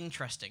it's not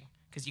interesting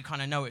because you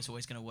kind of know it's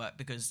always going to work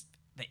because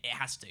it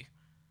has to.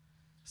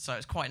 So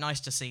it's quite nice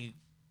to see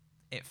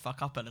it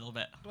fuck up a little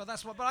bit. Well,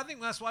 but I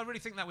think that's why I really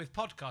think that with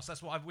podcasts.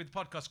 That's what with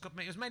podcasts.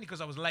 It was mainly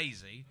because I was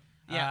lazy.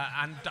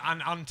 And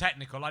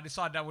untechnical. I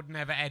decided I would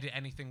never edit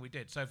anything we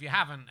did. So if you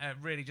haven't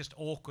really just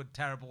awkward,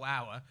 terrible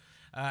hour.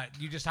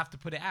 You just have to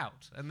put it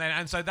out,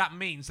 and so that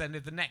means then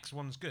if the next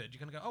one's good, you're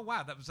going to go, oh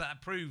wow, that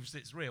proves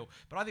it's real.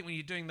 But I think when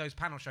you're doing those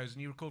panel shows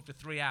and you record for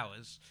 3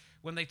 hours,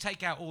 when they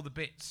take out all the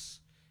bits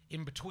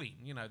in between,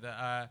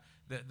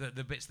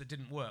 the bits that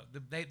didn't work,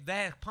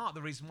 they're part of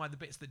the reason why the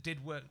bits that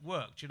did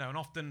worked. And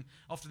often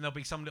there'll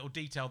be some little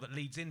detail that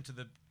leads into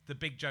the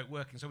big joke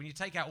working. So when you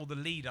take out all the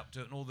lead up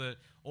to it and all the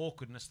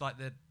awkwardness, like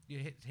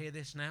you hear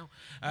this now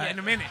in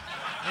a minute.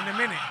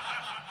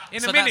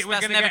 In a minute,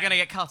 that's never going to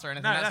get cut or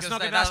anything. No,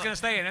 that's going to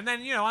stay in. And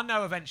then, I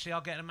know eventually I'll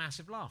get a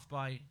massive laugh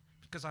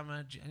because I'm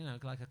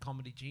like a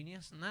comedy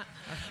genius and that.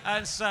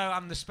 And so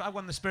I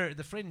won the Spirit of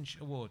the Fringe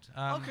award.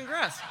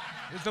 Congrats!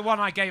 It was the one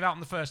I gave out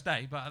on the first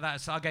day, but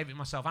I gave it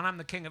myself. And I'm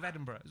the King of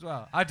Edinburgh as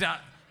well.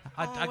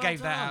 I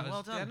gave that out.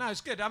 Well done. Yeah, no, it's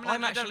good.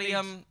 I'm actually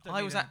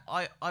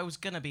I was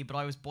gonna be, but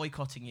I was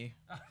boycotting you.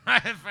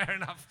 Fair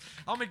enough.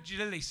 Homage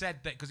Lilly said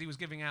that because he was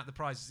giving out the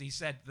prizes. He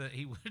said that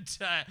he would.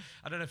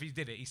 I don't know if he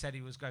did it. He said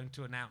he was going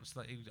to announce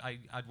that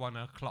I'd won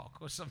a clock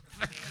or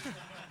something.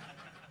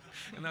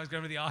 And I was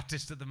going with the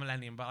artist of the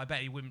millennium, but I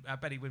bet he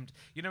whimmed.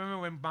 Remember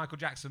when Michael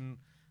Jackson,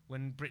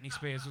 when Britney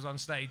Spears was on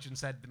stage and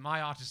said, my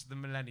artist of the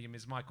millennium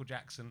is Michael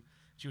Jackson.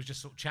 She was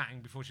just sort of chatting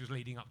before she was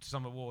leading up to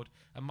some award,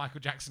 and Michael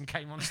Jackson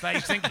came on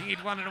stage thinking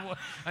he'd won an award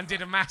and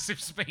did a massive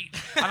speech,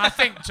 and I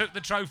think took the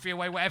trophy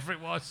away, whatever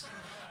it was.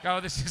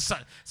 This is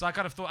so I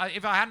kind of thought,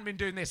 if I hadn't been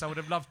doing this, I would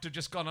have loved to have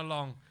just gone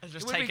along. Just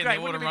it would be taken great,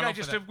 the award wouldn't it and be run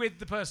great off just with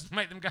the person to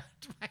make them go,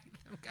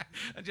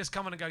 and just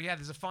come on and go, yeah,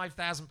 there's a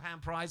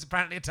 £5,000 prize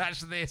apparently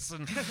attached to this,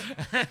 and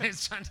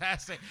it's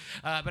fantastic.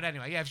 But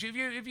anyway, yeah, if you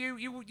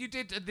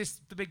did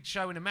the big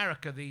show in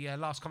America, the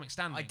Last Comic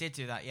Standing. I did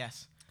do that,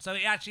 yes. So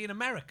actually, in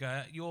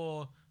America,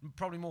 you're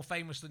probably more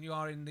famous than you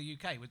are in the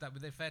UK. Would that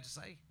be fair to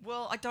say?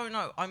 Well, I don't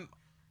know.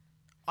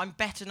 I'm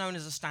better known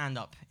as a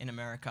stand-up in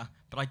America,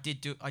 but I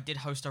did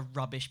host a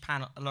rubbish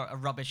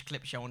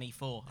clip show on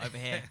E4 over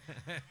here.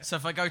 So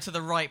if I go to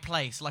the right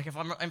place, like if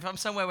I'm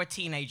somewhere where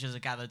teenagers are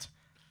gathered,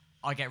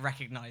 I get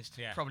recognised.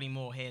 Yeah. Probably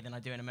more here than I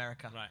do in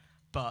America. Right.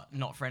 But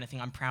not for anything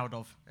I'm proud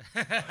of.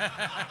 But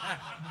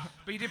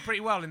you did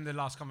pretty well in the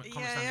Last Comic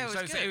Standing. Yeah, it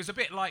was good. It was a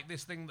bit like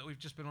this thing that we've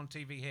just been on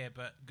TV here,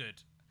 but good.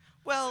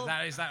 Well,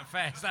 Is that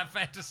fair? Is that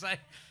fair to say?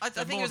 I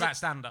think more it was about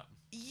stand-up.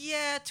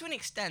 Yeah, to an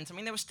extent. I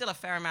mean, there was still a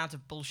fair amount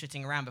of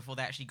bullshitting around before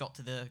they actually got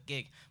to the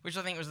gig, which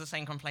I think was the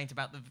same complaint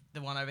about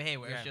the one over here,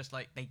 where it's just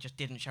like they just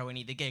didn't show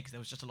any of the gigs. There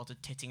was just a lot of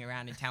titting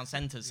around in town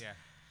centres. Yeah.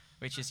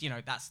 Which is,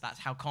 that's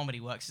how comedy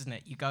works, isn't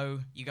it? You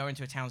go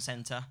into a town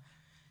centre,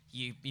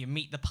 you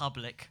meet the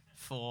public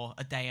for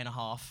a day and a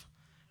half,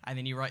 and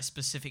then you write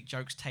specific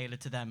jokes tailored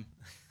to them,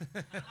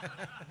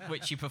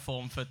 which you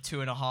perform for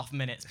 2.5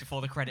 minutes before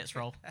the credits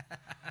roll.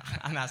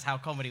 And that's how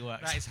comedy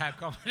works. That is how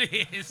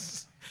comedy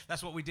is.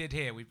 That's what we did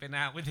here. We've been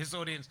out with this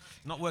audience,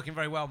 not working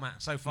very well,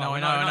 Matt, so far. No, We're I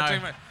not know.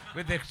 doing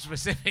with the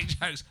specific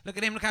jokes. Look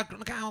at him.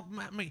 Look how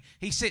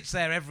he sits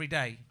there every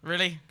day.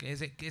 Really?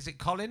 Is it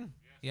Colin?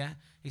 Yeah.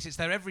 He sits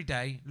there every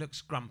day, looks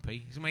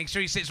grumpy. He's making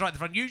sure he sits right at the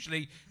front.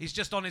 Usually, he's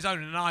just on his own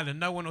in an island.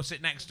 No one will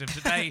sit next to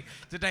him.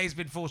 Today he's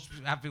been forced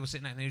to have people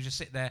sit next to him. He'll just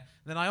sit there.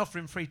 Then I offer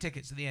him free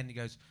tickets at the end. He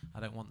goes, I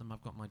don't want them.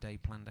 I've got my day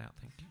planned out.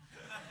 Thank you.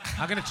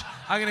 I'm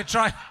gonna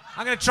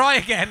try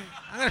again.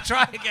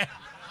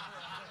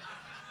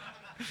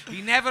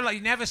 You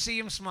never see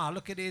him smile.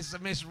 Look at his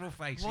miserable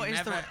face.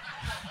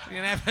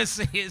 You never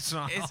see it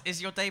smile.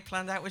 Is your day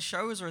planned out with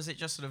shows, or is it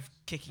just sort of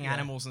kicking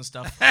animals and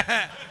stuff?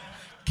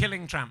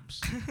 killing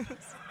tramps.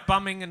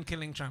 Bumming and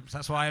killing tramps.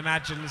 That's what I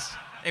imagine.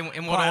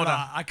 In what order?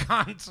 I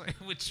can't.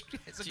 Which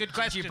is a good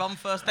question. Do you bum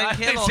first, then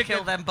kill, or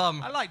kill, then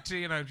bum? I like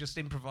to, just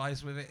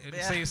improvise with it and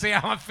Yeah. see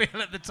how I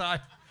feel at the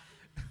time.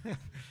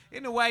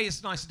 In a way,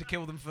 it's nicer to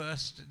kill them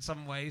first. In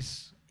some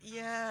ways,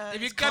 Yeah, if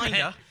you're it's gonna,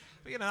 kinda.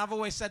 but, I've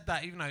always said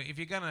that. If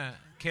you're gonna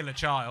kill a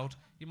child,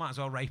 you might as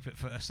well rape it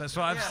first. That's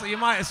why. Yeah. So you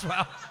might as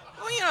well.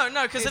 Well,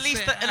 no, because at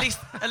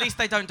least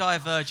they don't die a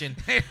virgin.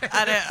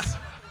 And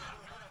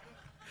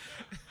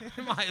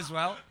You might as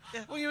well.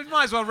 Yeah. Well, you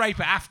might as well rape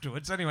it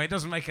afterwards. Anyway, it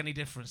doesn't make any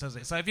difference, does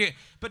it? So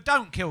but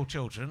don't kill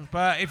children.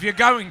 But if you're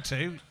going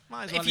to,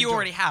 might as well If you enjoy-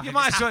 already have, you if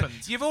might it's as well.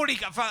 happened. You've already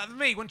got. For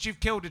me, once you've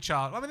killed a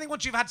child, I think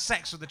once you've had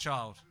sex with a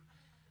child,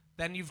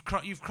 then you've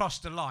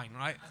crossed a line,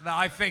 right? That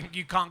I think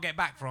you can't get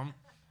back from.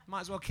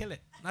 Might as well kill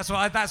it. That's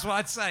what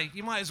I'd say.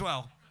 You might as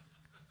well.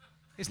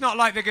 It's not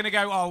like they're going to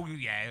go, oh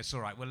yeah, it's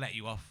all right, we'll let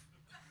you off.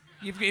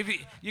 You're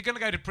going to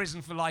go to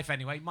prison for life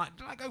anyway. Might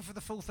go for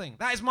the full thing.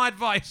 That is my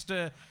advice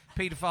to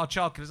paedophile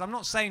child killers. I'm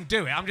not saying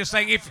do it. I'm just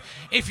saying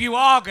if you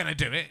are going to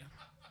do it,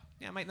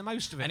 make the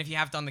most of it. and if you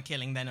have done the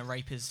killing, then a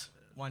rape is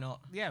why not?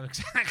 Yeah,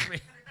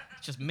 exactly.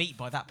 It's just meat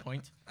by that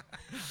point.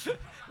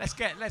 Let's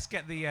get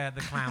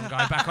the clown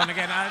guy back on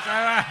again.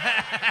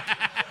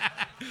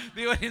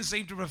 The audience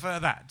seemed to prefer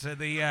that to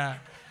the.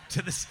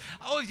 To this.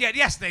 Oh yeah,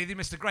 yesterday they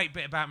missed a great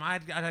bit about me. I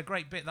had a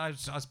great bit that I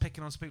was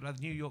picking on some people who had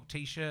the New York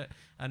T-shirt,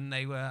 and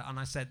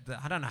I said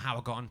that I don't know how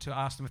I got onto it.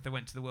 I asked him if they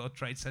went to the World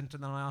Trade Center,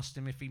 and then I asked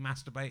him if he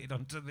masturbated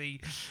onto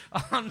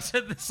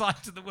the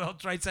site of the World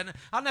Trade Center.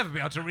 I'll never be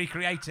able to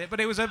recreate it, but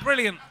it was a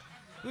brilliant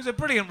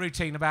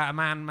routine about a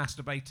man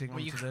masturbating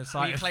onto the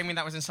site. Were you claiming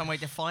that was in some way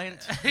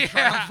defiant?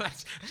 Yeah.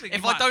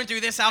 If I don't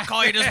do this, Al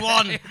Qaeda's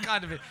won.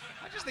 Kind of it.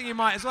 I just think you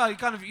might as well.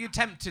 You're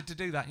tempted to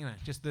do that,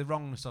 just the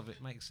wrongness of it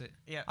makes it.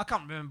 Yeah. I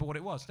can't remember what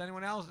it was. Does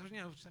anyone else?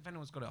 If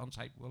anyone's got it on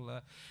tape,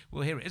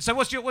 we'll hear it. So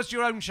what's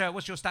your own show?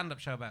 What's your stand-up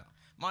show about?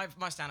 My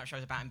stand-up show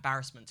is about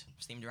embarrassment.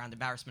 It's themed around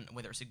embarrassment and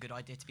whether it's a good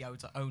idea to be able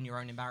to own your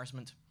own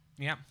embarrassment.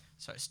 Yeah.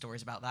 So it's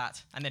stories about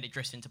that, and then it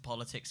drifts into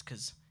politics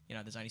because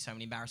there's only so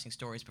many embarrassing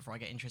stories before I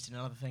get interested in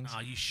other things.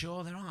 Are you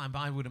sure there are?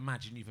 I would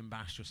imagine you've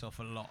embarrassed yourself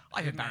a lot.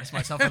 I've embarrassed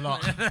myself a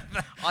lot.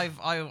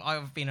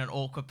 I've been an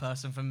awkward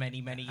person for many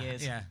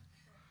years. Yeah.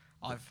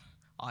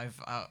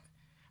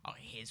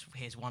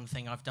 Here's one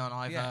thing I've done.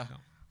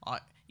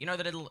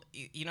 The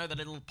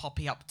little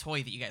poppy up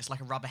toy that you get. It's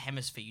like a rubber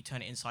hemisphere. You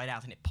turn it inside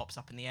out and it pops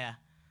up in the air.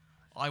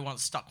 I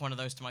once stuck one of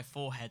those to my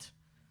forehead,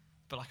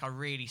 but I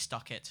really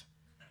stuck it.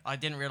 I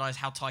didn't realise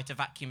how tight a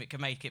vacuum it could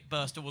make. It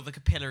burst all the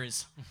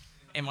capillaries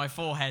in my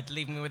forehead,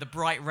 leaving me with a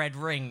bright red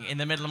ring in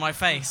the middle of my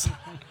face,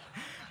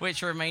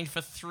 which remained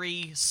for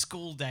 3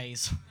 school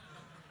days.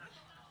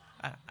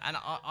 And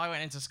I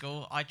went into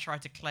school. I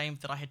tried to claim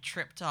that I had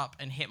tripped up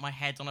and hit my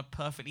head on a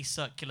perfectly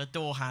circular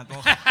door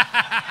handle.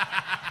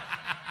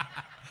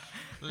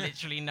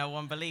 Literally no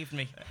one believed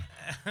me.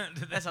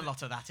 There's a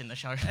lot of that in the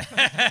show.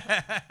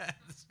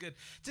 That's good.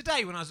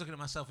 Today, when I was looking at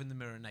myself in the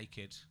mirror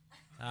naked,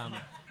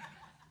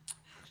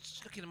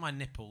 just looking at my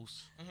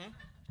nipples,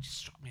 it just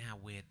struck me how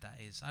weird that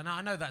is. And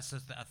I know that's a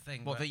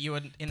thing. What, but that you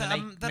were in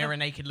the mirror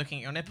naked looking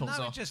at your nipples?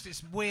 No, or?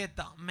 it's weird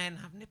that men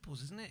have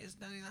nipples, isn't it?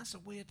 That's a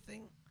weird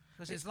thing.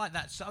 Because it's like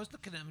that. So I was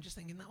looking at them and just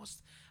thinking that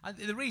was...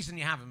 the reason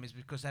you have them is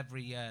because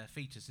every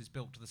fetus is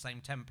built to the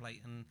same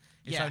template, and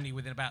it's only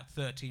within about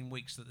 13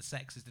 weeks that the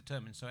sex is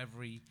determined. So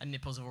And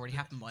nipples have already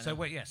happened by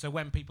now. So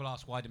when people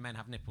ask why do men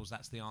have nipples,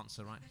 that's the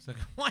answer, right? So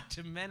why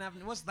do men have...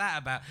 What's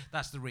that about?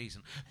 That's the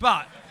reason.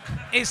 But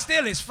it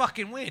still is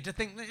fucking weird to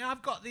think that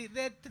I've got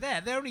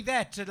they're only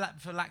there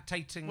for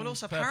lactating. Well,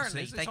 also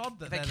purposes.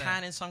 apparently they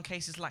can in some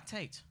cases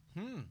lactate.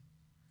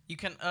 You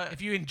can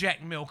if you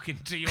inject milk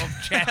into your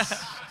chest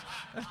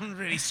and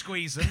really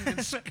squeeze them.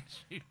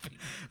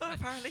 Well,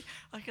 apparently,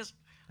 because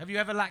have you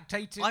ever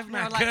lactated? I've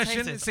never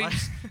Kirshen? lactated. It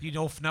seems you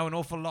know an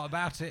awful lot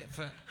about it.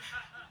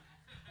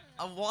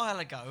 A while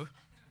ago,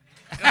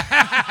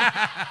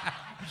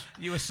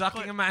 you were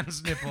sucking a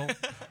man's nipple,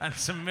 and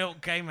some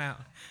milk came out.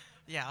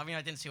 Yeah, I mean,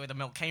 I didn't see where the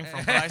milk came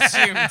from, but I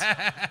assumed.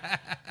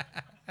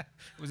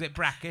 Was it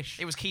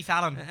brackish? It was Keith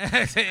Allen.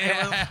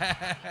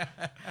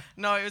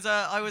 No, it was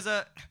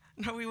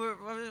No,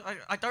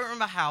 I don't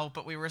remember how,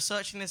 but we were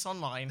researching this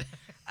online,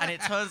 and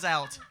it turns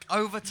out,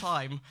 over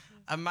time,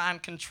 a man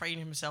can train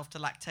himself to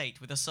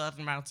lactate with a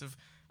certain amount of,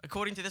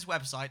 according to this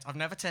website, I've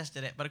never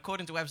tested it, but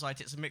according to the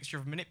website, it's a mixture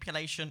of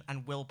manipulation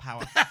and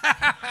willpower.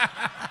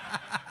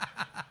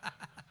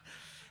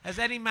 Has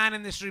any man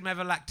in this room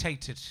ever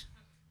lactated?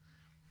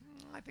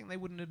 I think they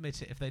wouldn't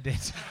admit it if they did.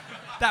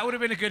 That would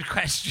have been a good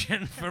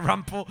question for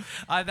Rumpel.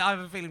 I have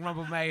a feeling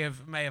Rumpel may have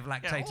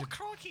lactated. Yeah,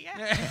 crikey,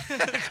 yeah.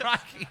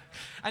 Crikey.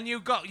 And you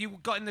got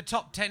in the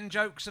top 10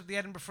 jokes of the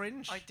Edinburgh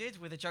Fringe? I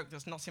did, with a joke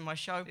that's not in my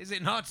show. Is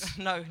it not?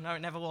 No,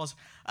 it never was.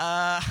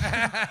 But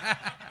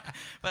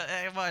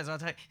might as well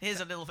tell you.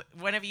 Here's a little...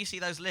 Whenever you see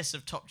those lists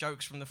of top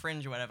jokes from the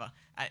Fringe or whatever,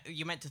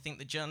 you're meant to think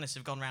that journalists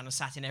have gone around and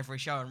sat in every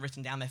show and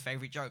written down their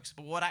favourite jokes.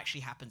 But what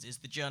actually happens is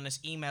the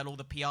journalists email all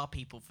the PR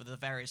people for the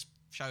various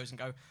shows and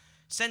go,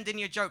 send in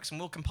your jokes and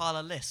we'll compile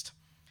a list.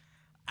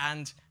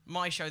 And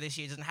my show this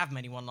year doesn't have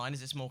many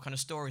one-liners. It's more kind of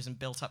stories and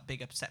built up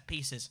bigger set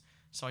pieces.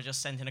 So I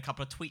just sent in a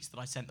couple of tweets that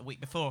I sent the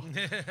week before.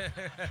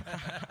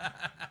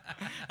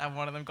 And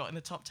one of them got in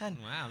the top 10.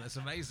 Wow, that's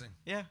amazing.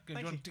 Yeah, Good.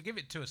 You want to give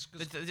it to us?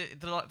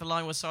 The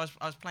line was, so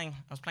I was playing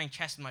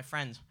chess with my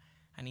friend,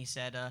 and he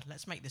said,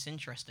 let's make this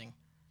interesting.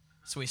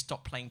 So we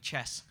stopped playing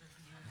chess.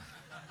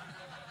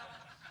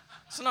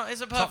 So no,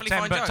 it's a perfectly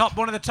fine joke.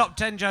 One of the top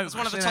 10 jokes. It's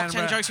one of the top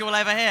 10 jokes you will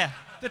ever hear.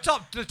 The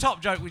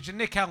top joke, which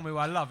Nick Helm, who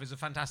I love, is a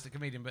fantastic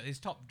comedian, but the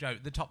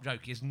top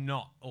joke is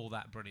not all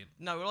that brilliant.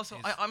 No, also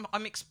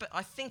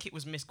I think it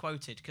was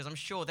misquoted because I'm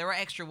sure there are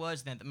extra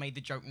words in there that made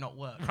the joke not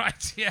work.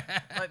 Right? Yeah.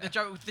 Like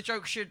the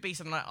joke should be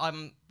something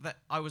like that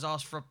I was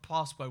asked for a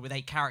password with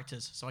 8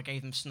 characters, so I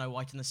gave them Snow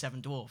White and the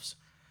 7 Dwarfs.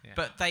 Yeah.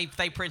 But they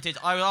printed.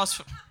 I was asked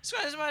for.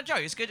 It's not a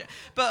joke. It's good.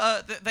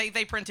 But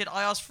they printed.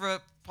 I was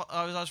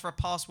asked for a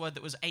password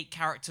that was 8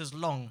 characters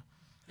long.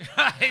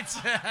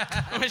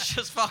 Which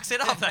just fucks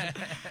it up then.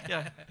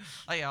 Yeah.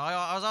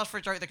 I was asked for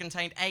a joke that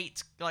contained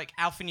 8 like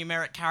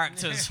alphanumeric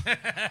characters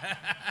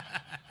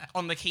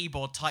on the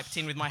keyboard typed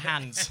in with my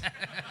hands.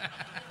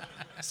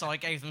 So I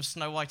gave them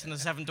Snow White and the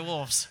 7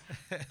 Dwarfs,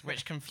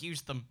 which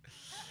confused them.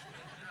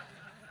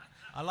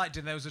 I liked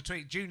it. There was a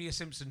tweet. Junior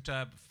Simpson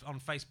on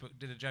Facebook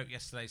did a joke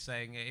yesterday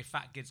saying, if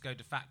fat kids go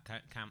to fat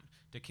camp,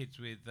 do kids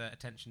with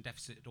attention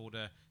deficit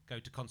disorder go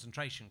to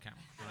concentration camp?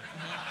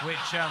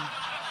 Right?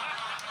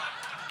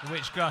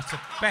 Which got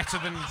better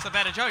than... It's a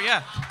better joke,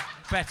 yeah.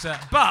 Better.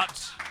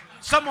 But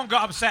someone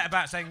got upset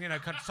about saying,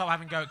 stop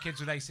having go at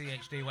kids with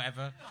ADHD or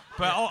whatever.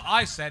 But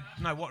I said,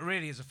 no, what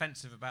really is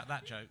offensive about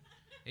that joke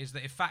is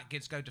that if fat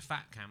kids go to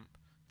fat camp,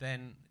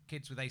 then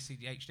kids with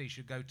ADHD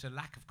should go to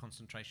lack of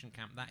concentration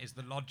camp. That is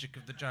the logic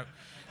of the joke.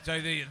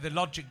 So the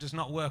logic does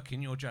not work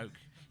in your joke.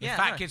 If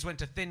fat kids went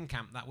to thin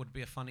camp, that would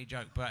be a funny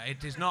joke. But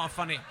it is not a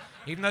funny...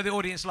 Even though the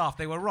audience laughed,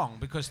 they were wrong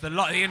because the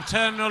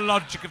internal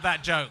logic of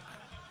that joke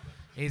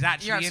is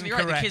actually incorrect. You're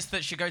right. The kids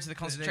that should go to the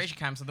concentration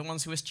camps are the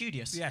ones who are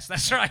studious. Yes,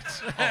 that's right.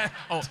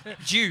 or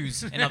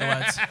Jews, in other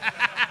words.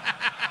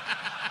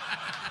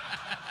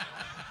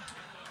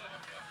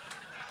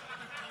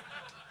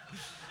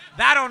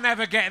 That'll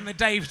never get in the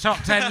Dave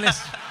Top 10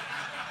 list.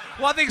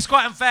 What I think is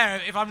quite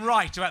unfair, if I'm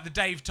right about the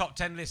Dave Top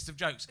 10 list of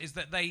jokes, is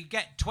that they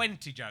get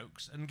 20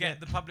 jokes and get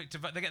the public to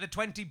vote. They get the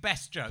 20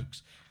 best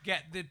jokes,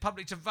 get the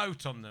public to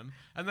vote on them,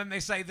 and then they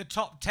say the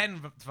top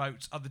 10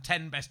 votes are the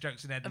 10 best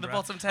jokes in Edinburgh. And the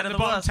bottom 10 and are the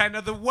bottom 10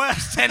 are the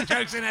worst 10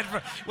 jokes in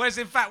Edinburgh. Whereas,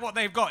 in fact, what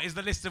they've got is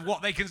the list of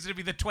what they consider to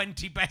be the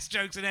 20 best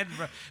jokes in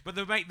Edinburgh. But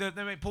they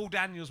make Paul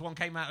Daniels one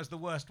came out as the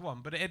worst one,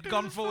 but it had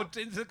gone forward.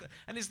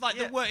 And it's like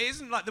it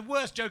isn't like the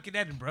worst joke in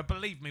Edinburgh,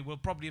 believe me, will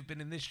probably have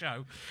been in this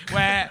show,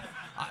 where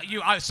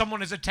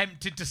someone has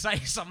attempted to say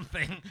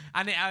something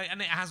and it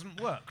hasn't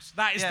worked.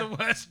 That is the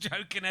worst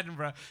joke in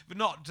Edinburgh, but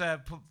not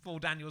Paul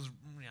Daniels.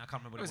 I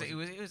can't remember what it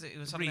was. It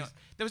was something else.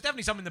 There was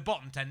definitely some in the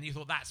bottom 10 and you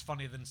thought that's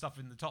funnier than stuff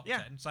in the top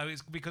 10, so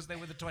it's because they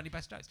were the 20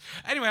 best jokes.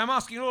 Anyway, I'm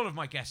asking all of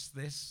my guests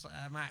this,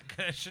 Matt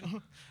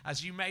Kirshen,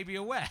 as you may be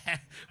aware.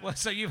 Well,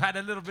 so you've had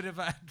a little bit of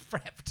a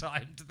prep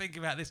time to think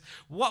about this.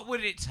 What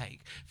would it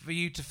take for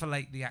you to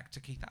fillet the actor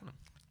Keith Allen?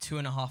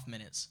 2.5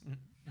 minutes.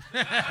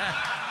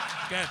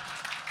 Good.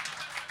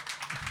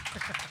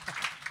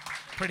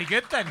 Pretty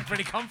good then.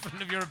 Pretty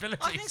confident of your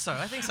abilities.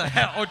 I think so.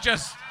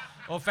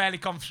 Or fairly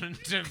confident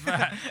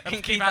of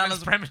Keith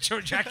Allen's premature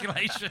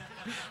ejaculation.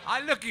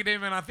 I look at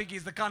him and I think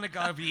he's the kind of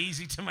guy who'd be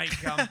easy to make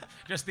come.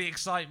 Just the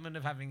excitement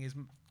of having his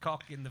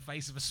cock in the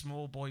face of a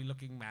small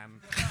boy-looking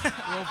man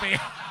will be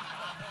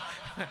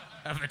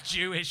of a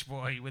Jewish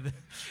boy with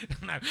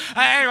no.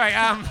 Anyway,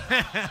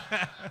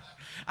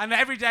 and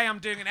every day I'm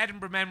doing an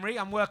Edinburgh memory.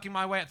 I'm working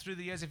my way up through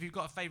the years. If you've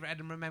got a favourite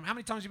Edinburgh memory, how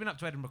many times have you been up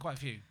to Edinburgh? Quite a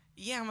few.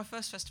 Yeah, my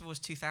first festival was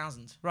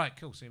 2000. Right,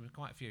 cool. So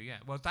quite a few, yeah.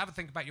 Well, have a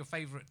think about your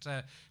favourite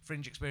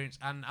Fringe experience.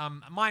 And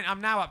mine, I'm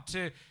now up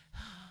to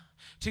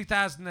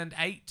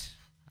 2008,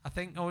 I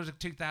think. Or was it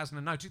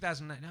 2009? No,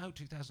 2008. No,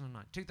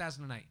 2009.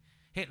 2008.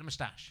 Hitler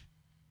Moustache.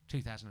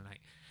 2008.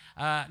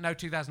 No,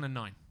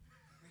 2009.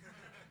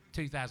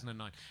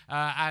 2009.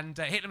 And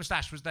Hitler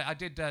Moustache was I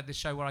did this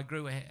show where I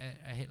grew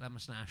a Hitler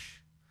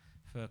moustache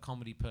for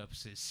comedy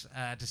purposes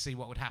to see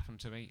what would happen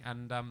to me.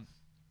 And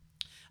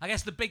I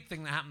guess the big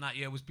thing that happened that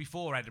year was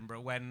before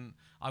Edinburgh, when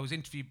I was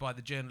interviewed by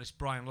the journalist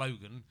Brian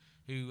Logan,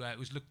 who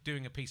was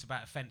doing a piece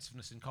about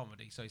offensiveness in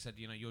comedy. So he said,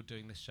 you're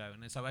doing this show.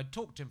 And so I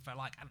talked to him for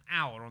like an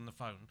hour on the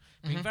phone,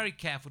 being very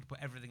careful to put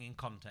everything in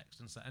context.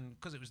 And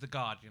because it was The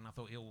Guardian, I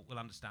thought we'll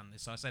understand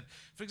this. So I said,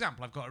 for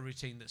example, I've got a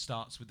routine that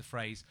starts with the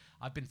phrase,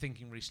 I've been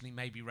thinking recently,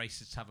 maybe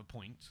racists have a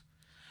point.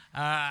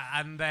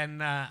 And then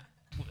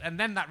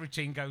that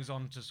routine goes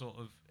on to sort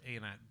of,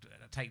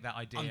 take that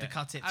idea,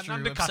 undercut it and through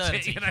undercut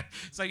absurdity. it.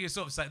 So you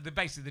sort of say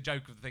basically the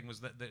joke of the thing was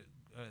that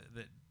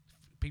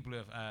people who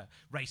are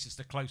racist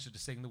are closer to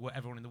seeing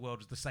everyone in the world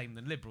as the same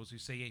than liberals who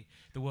see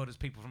the world as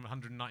people from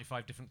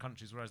 195 different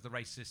countries, whereas the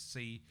racists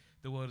see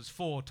the world as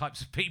 4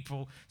 types of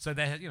people. So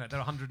they're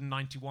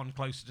 191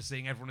 closer to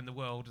seeing everyone in the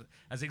world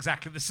as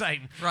exactly the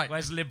same. Right.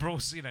 Whereas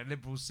liberals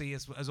see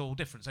us as all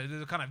different. So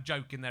there's a kind of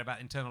joke in there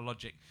about internal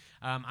logic.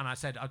 And I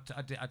said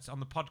on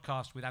the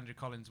podcast with Andrew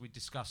Collins, we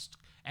discussed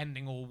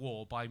ending all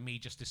war by me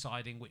just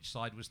deciding which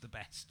side was the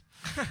best.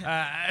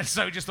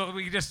 So we just thought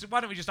why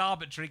don't we just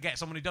arbitrarily get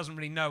someone who doesn't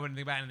really know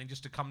anything about anything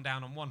just to come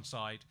down on one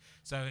side.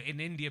 So in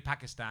India,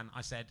 Pakistan,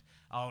 I said,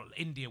 "Oh,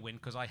 India win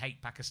because I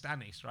hate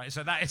Pakistanis," right?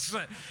 So that is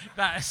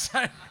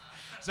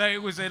so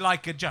it was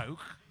like a joke.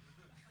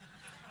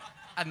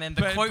 And then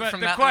the quote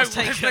from the that quote was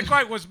taken. The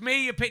quote was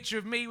a picture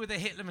of me with a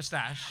Hitler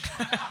moustache,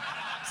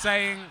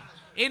 saying,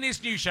 in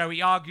his new show,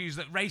 he argues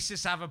that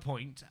racists have a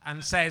point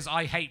and says,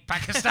 "I hate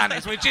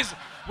Pakistanis,"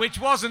 which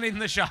wasn't in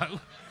the show.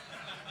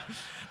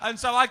 And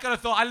so I kind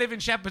of thought, I live in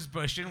Shepherd's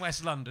Bush in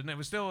West London. It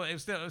was still at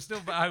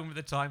home at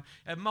the time.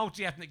 A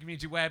multi-ethnic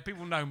community where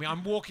people know me.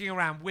 I'm walking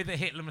around with a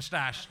Hitler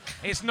moustache.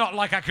 It's not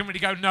like I can really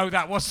go, no,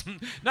 that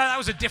wasn't. No, that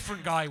was a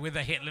different guy with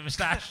a Hitler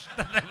moustache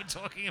that they were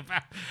talking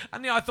about.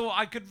 And I thought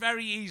I could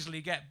very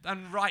easily get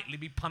and rightly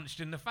be punched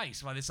in the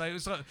face by this. So it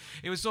was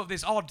sort of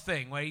this odd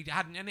thing where he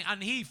hadn't,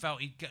 and he felt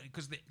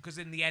because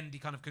in the end he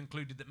kind of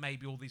concluded that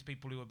maybe all these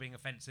people who were being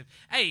offensive,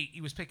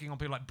 he was picking on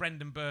people like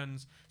Brendan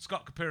Burns,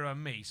 Scott Capurro,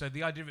 and me. So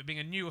the idea of it being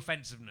a new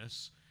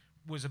offensiveness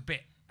was a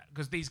bit,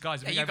 because these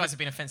guys you guys have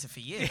been offensive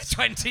for years.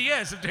 20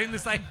 years of doing the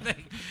same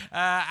thing.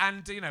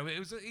 And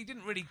he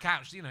didn't really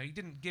couch, he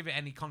didn't give it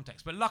any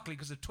context. But luckily,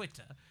 because of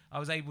Twitter, I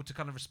was able to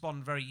kind of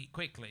respond very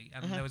quickly,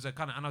 and there was and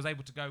I was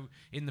able to go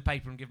in the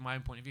paper and give my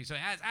own point of view. So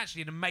it's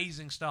actually an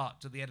amazing start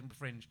to the Edinburgh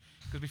Fringe,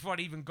 because before I'd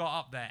even got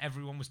up there,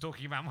 everyone was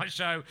talking about my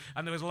show,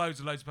 and there was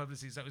loads of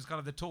publicity. So it was kind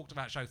of the talked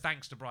about show,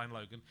 thanks to Brian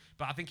Logan.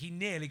 But I think he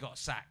nearly got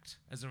sacked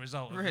as a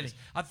result of this.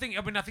 I think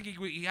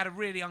he had a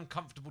really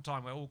uncomfortable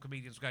time where all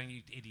comedians were going,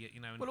 "You idiot,"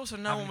 And well, also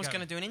no one was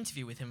going to do an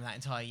interview with him that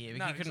entire year.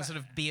 No, he couldn't sort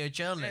of be a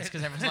journalist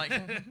because everyone's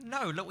like,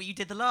 "No, look what you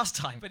did the last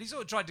time." But he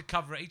sort of tried to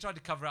cover it. He tried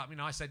to cover up.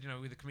 I said,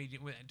 with a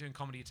comedian doing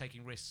comedy, you're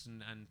taking risks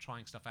and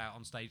trying stuff out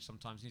on stage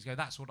sometimes. And he's go,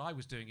 "That's what I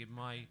was doing in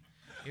my."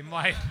 You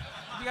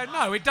go,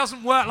 "No, it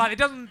doesn't work like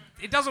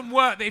it doesn't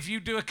work that if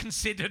you do a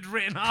considered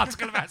written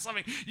article about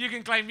something, you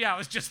can claim, I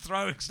was just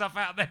throwing stuff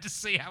out there to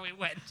see how it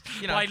went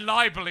by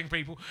libeling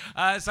people."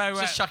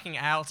 Just chucking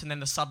it out, and then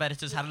the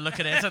sub-editors had a look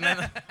at it, and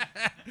then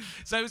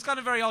so it was kind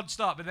of a very odd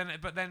start. But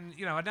then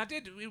and I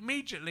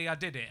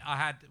did it. I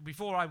had,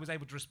 before I was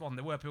able to respond,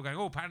 there were people going,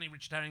 "Oh, apparently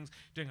Richard Herring's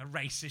doing a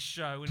racist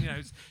show,"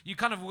 and you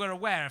kind of were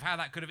aware of how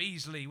that could have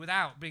easily,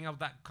 without being able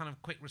that kind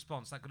of quick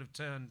response, that could have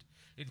turned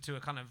into a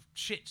kind of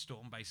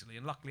shitstorm, basically.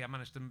 And luckily I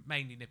managed to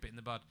mainly nip it in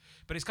the bud.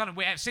 But it's kind of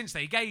weird. Since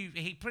then,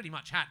 he pretty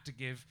much had to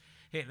give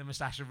Hitler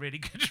Moustache a really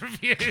good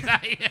review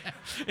that year.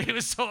 It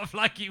was sort of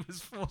like he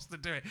was forced to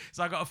do it.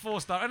 So I got a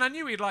 4-star. And I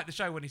knew he'd like the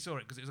show when he saw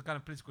it, because it was a kind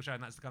of political show,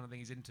 and that's the kind of thing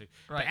he's into.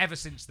 Right. But ever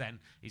since then,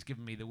 he's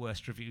given me the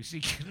worst reviews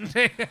he can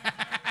do.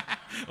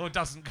 Or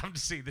doesn't come to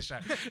see the show.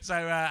 So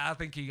I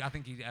think he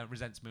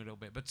resents me a little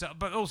bit.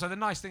 But also the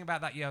nice thing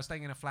about that year, I was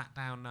staying in a flat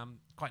down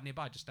quite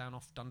nearby, just down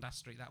off Dundas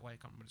Street that way. I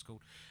can't remember what it's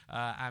called.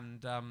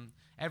 And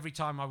every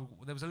time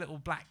there was a little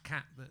black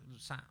cat that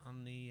sat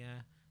on the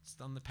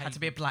pavement. Had to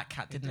be a black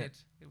cat, didn't it?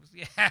 It was,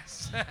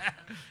 yes.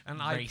 And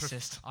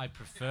racist. I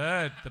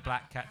preferred the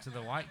black cat to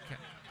the white cat.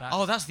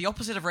 That's the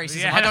opposite of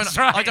racism. Yeah,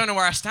 I don't know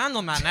where I stand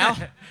on that now.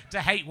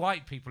 To hate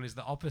white people is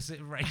the opposite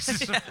of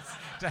racism. Yes.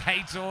 To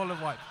hate all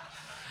of white.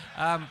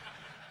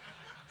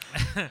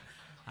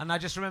 And I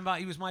just remember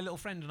he was my little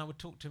friend, and I would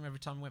talk to him every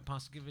time I went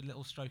past to give him a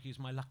little stroke. He was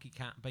my lucky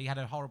cat, but he had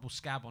a horrible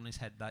scab on his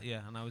head that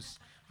year, and I was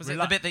it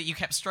the bit that you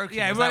kept stroking?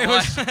 Yeah,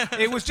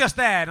 it was just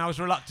there, and I was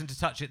reluctant to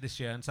touch it this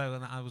year, and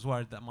so I was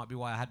worried that might be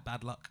why I had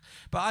bad luck.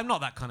 But I'm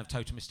not that kind of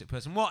totemistic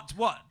person. What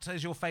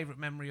is your favourite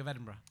memory of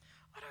Edinburgh?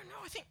 I don't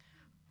know.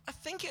 I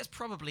think it's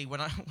probably when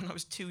I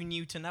was too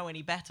new to know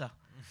any better.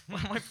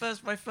 my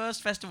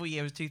first festival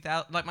year was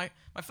 2000. Like my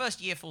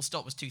first year full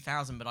stop was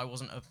 2000, but I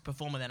wasn't a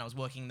performer then. I was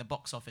working in the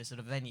box office at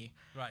a venue.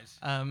 Right.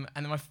 And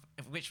then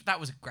that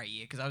was a great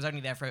year, because I was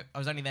only there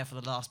for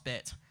the last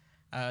bit.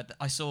 I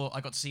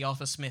got to see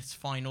Arthur Smith's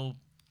final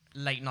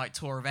late night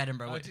tour of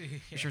Edinburgh,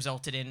 which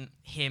resulted in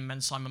him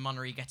and Simon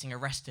Munnery getting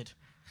arrested.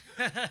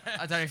 I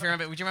don't know if you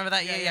remember. Would you remember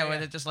that year? Yeah,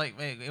 where just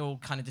it all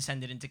kind of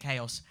descended into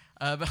chaos.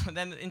 But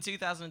then in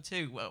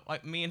 2002,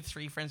 me and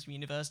 3 friends from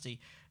university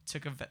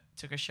took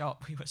a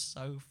shot. We were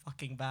so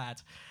fucking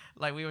bad.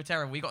 We were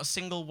terrible. We got a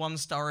single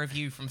 1-star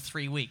review from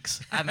 3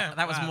 weeks, and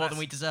that was more than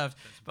we deserved.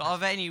 But our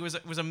venue was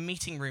a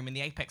meeting room in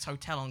the Apex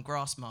Hotel on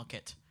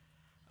Grassmarket.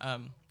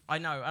 I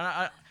know,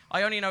 and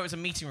I only know it was a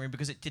meeting room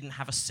because it didn't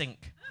have a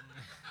sink.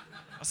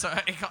 So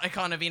it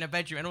can't have been a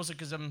bedroom, and also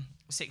because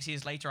 6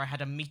 years later I had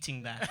a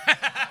meeting there.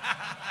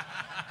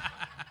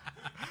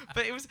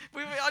 But it was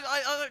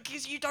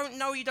because you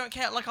don't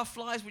care. Our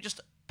flyers were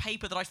just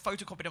paper that I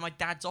photocopied in my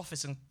dad's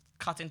office and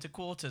cut into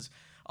quarters.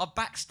 Our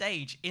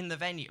backstage in the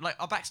venue,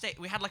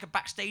 we had like a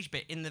backstage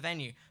bit in the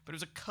venue, but it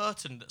was a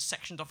curtain that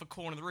sectioned off a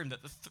corner of the room that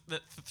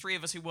the three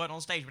of us who weren't on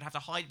stage would have to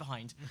hide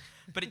behind.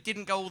 But it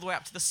didn't go all the way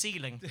up to the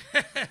ceiling.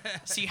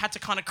 So you had to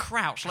kind of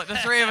crouch. Like the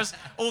three of us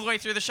all the way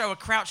through the show were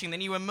crouching,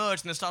 then you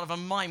emerged in the style of a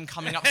mime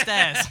coming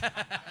upstairs.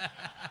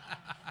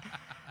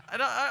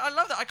 And I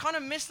love that. I kind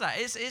of miss that.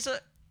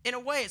 In a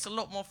way, it's a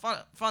lot more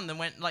fun than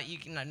when, like,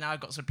 now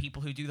I've got some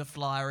people who do the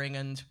flyering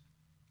and...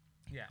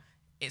 Yeah.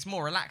 It's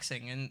more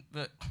relaxing,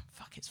 but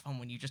fuck, it's fun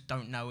when you just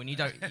don't know, and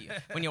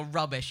when you're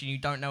rubbish and you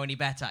don't know any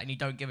better, and you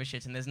don't give a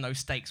shit, and there's no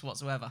stakes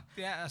whatsoever.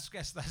 Yeah, I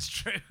guess that's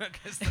true.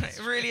 It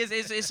really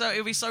is.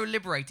 It'll be so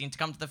liberating to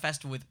come to the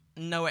festival with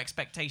no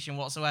expectation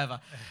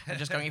whatsoever, and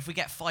just going, if we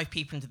get 5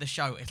 people into the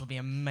show, it'll be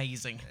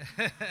amazing.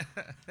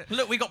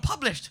 Look, we got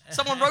published.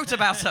 Someone wrote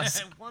about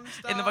us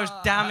in the most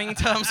damning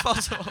terms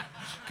possible.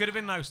 Could have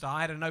been no star.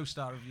 I had a no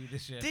star review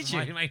this year. Did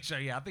for you? My show,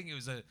 yeah. I think it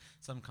was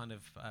some kind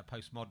of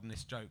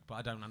postmodernist joke, but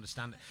I don't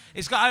understand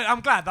it. I'm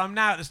glad that I'm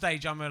now at the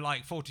stage. I'm a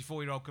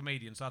 44-year-old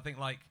comedian, so I think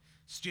like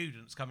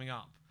students coming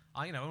up.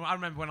 I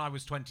remember when I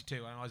was 22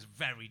 and I was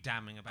very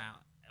damning about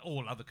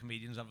all other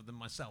comedians other than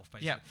myself,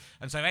 basically. Yeah.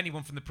 And so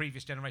anyone from the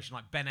previous generation,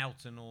 like Ben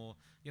Elton or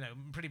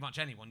pretty much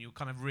anyone, you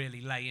kind of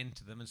really lay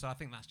into them. And so I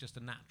think that's just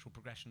a natural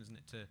progression, isn't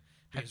it, to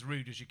be as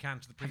rude as you can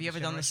to the previous Have you ever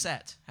generation. done the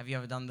set? Have you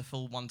ever done the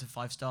full 1 to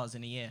 5 stars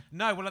in a year?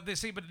 No, well, but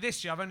this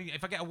year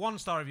if I get a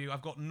 1-star review,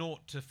 I've got 0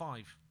 to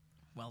 5.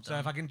 Well done. So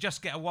if I can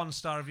just get a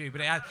 1-star review,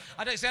 but I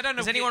don't know.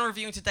 Is anyone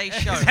reviewing today's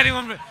show? Is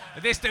anyone?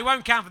 It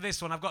won't count for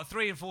this one. I've got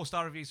 3 and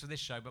 4-star reviews for this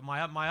show, but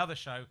my other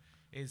show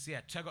is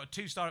I've got a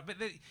 2-star. But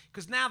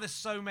because now there's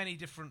so many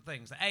different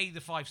things. The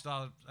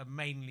 5-star are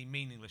mainly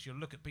meaningless. You'll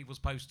look at people's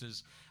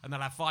posters and they'll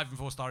have 5 and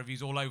 4-star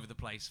reviews all over the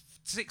place.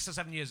 6 or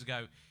 7 years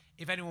ago,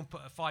 if anyone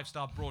put a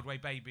 5-star Broadway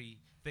Baby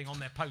thing on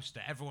their poster,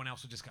 everyone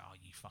else would just go, "Oh,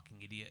 you fucking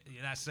idiot!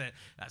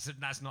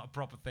 That's not a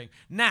proper thing."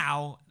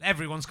 Now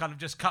everyone's kind of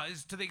just cut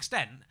to the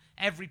extent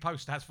every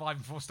poster has 5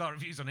 and 4-star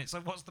reviews on it. So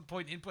what's the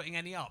point in putting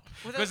any up?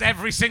 Because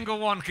every single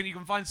one you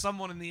can find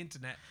someone on the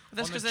internet.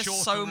 That's because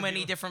there's so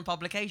many different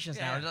publications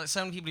now. Like,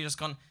 so many people have just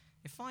gone,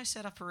 if I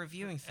set up a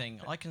reviewing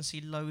thing, I can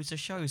see loads of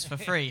shows for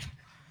free.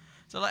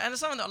 So and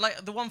something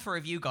that the one for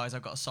review guys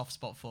I've got a soft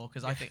spot for,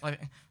 because I think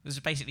this is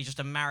basically just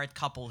a married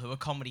couple who are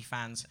comedy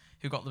fans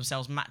who got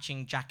themselves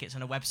matching jackets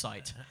and a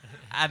website,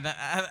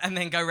 and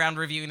then go around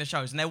reviewing the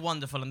shows, and they're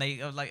wonderful, and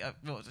they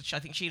I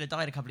think Sheila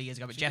died a couple of years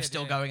ago, but Jeff's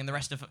still going, and the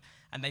rest of,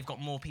 and they've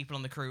got more people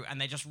on the crew, and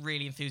they're just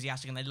really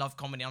enthusiastic, and they love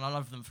comedy, and I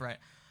love them for it.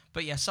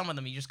 But yeah, some of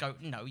them you just go,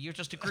 no, you're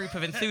just a group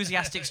of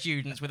enthusiastic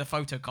students with a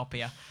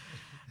photocopier.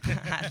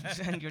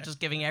 And you're just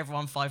giving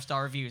everyone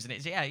 5-star reviews,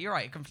 and you're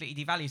right, it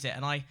completely devalues it.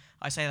 And I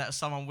say that as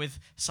someone with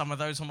some of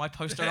those on my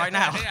poster right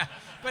now. Yeah.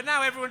 But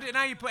now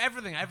you put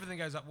everything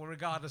goes up, well,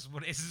 regardless of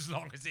what it is, as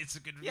long as it's a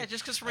good review. Yeah,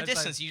 just because from a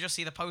distance you just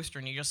see the poster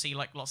and you just see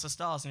like lots of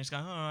stars and you just go,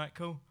 all right,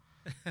 cool.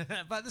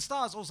 But the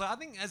stars also, I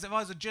think, if I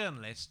was a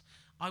journalist,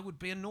 I would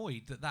be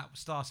annoyed that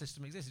star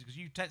system existed, because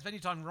you spend your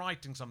time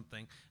writing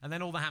something, and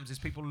then all that happens is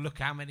people look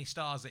how many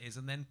stars it is,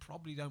 and then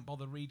probably don't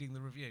bother reading the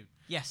review.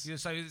 Yes.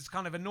 So it's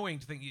kind of annoying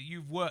to think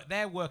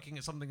they're working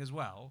at something as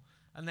well,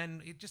 and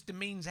then it just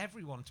demeans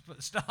everyone to put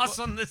the stars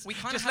on this.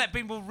 Let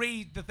people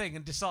read the thing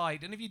and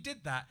decide. And if you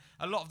did that,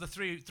 a lot of the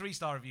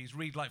 3-star reviews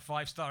read like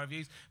 5-star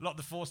reviews. A lot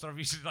of the 4-star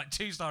reviews read like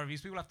 2-star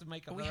reviews. People have to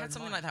make up. We had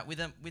something like that with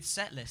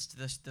Setlist,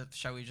 the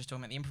show we were just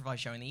talking about, the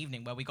improvised show in the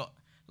evening, where we got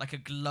like a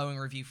glowing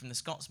review from the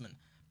Scotsman.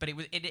 But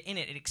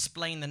it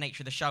explained the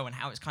nature of the show and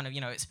how it's kind of,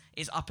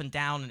 it's up and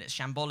down and it's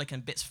shambolic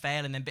and bits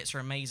fail and then bits are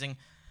amazing.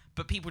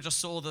 But people just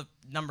saw the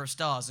number of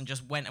stars and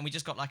just went, and we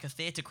just got like a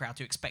theatre crowd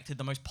who expected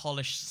the most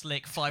polished,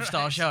 slick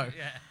 5-star show.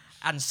 Yeah.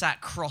 And sat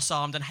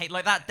cross-armed and hate.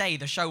 Like that day,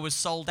 the show was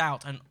sold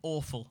out and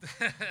awful.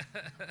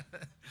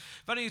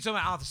 Funny you talking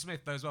about Arthur Smith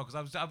though as well,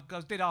 because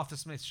I did Arthur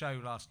Smith's show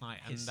last night,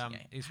 and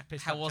his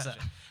pissed how up was chat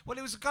it? show. Well,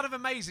 it was kind of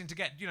amazing to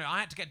get. I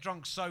had to get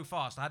drunk so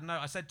fast.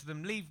 I said to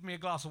them, leave me a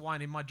glass of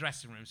wine in my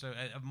dressing room, so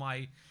of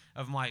my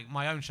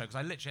own show, because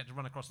I literally had to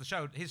run across the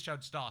show. His show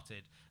had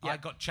started. Yeah. I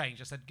got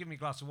changed. I said, give me a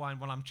glass of wine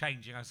while I'm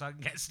changing so I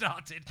can get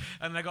started.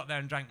 And I got there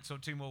and drank sort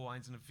of 2 more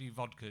wines and a few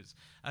vodkas.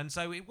 And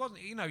so it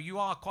wasn't, you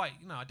are quite,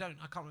 I can't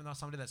remember last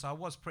time I did that. So I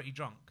was pretty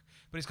drunk.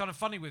 But it's kind of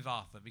funny with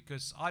Arthur,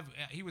 because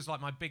he was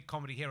like my big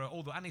comedy hero,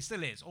 and he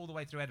still is, all the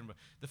way through Edinburgh.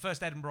 The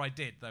first Edinburgh I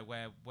did, though,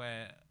 where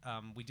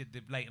we did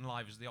the Late and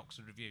Live as the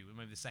Oxford Review.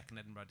 Remember the second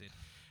Edinburgh I did.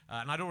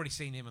 And I'd already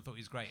seen him and thought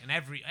he was great. And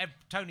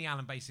Tony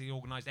Allen basically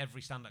organised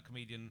every stand-up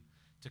comedian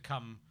to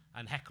come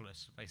and heckle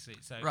us, basically.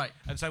 So, right.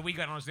 And so we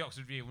got on as the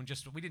Oxford Review, and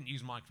we didn't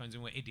use microphones,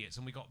 and we're idiots,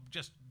 and we got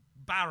just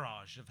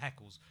barrage of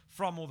heckles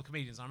from all the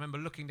comedians. I remember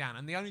looking down,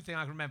 and the only thing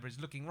I can remember is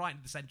looking right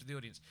into the centre of the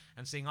audience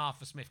and seeing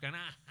Arthur Smith going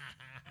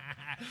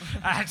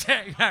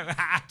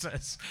at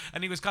us.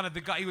 And he was kind of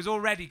the guy. He was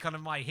already kind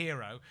of my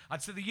hero.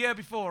 I'd said the year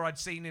before I'd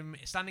seen him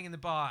standing in the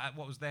bar at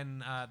what was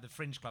then the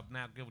Fringe Club,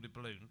 now Gilded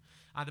Balloon,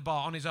 at the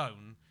bar on his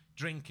own,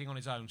 drinking on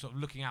his own, sort of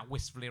looking out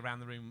wistfully around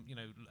the room,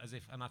 as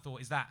if. And I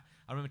thought, I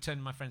remember turning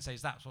to my friend and saying,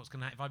 is that what's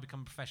going to happen if I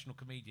become a professional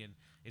comedian?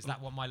 Is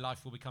that what my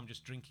life will become,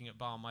 just drinking at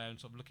bar on my own,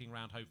 sort of looking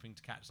around hoping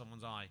to catch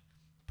someone's eye?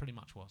 Pretty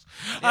much was.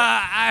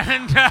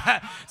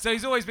 So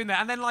he's always been there.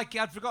 And then,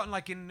 I'd forgotten,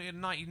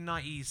 in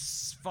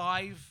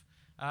 1995,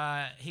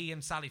 he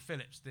and Sally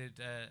Phillips did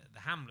the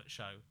Hamlet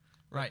show.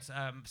 Right.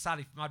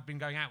 Sally, I'd been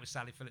going out with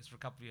Sally Phillips for a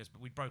couple of years, but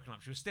we'd broken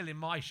up. She was still in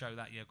my show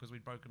that year because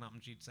we'd broken up,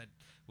 and she'd said,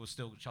 "I'll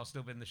still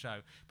be in the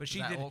show." But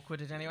she did.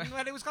 Awkward in any way?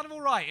 Well, it was kind of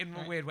all right in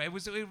a weird way. It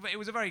was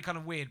a very kind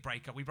of weird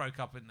breakup. We broke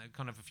up in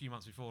kind of a few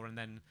months before, and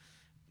then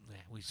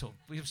we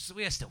were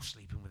still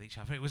sleeping with each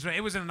other. It was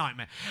a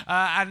nightmare,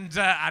 and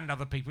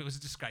other people. It was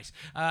a disgrace.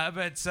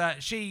 But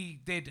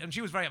she did, and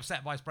she was very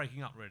upset by us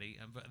breaking up, really.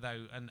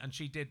 And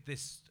she did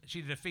this.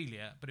 She did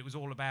Ophelia, but it was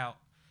all about.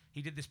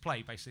 He did this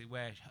play basically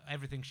where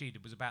everything she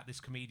did was about this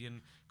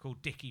comedian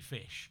called Dickie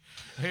Fish,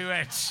 who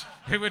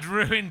had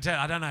ruined her.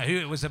 I don't know who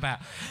it was about.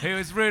 Who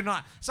was ruined.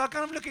 So I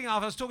kind of looking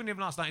up. I was talking to him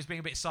last night. He was being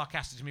a bit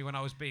sarcastic to me when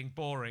I was being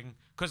boring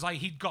because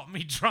he'd got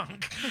me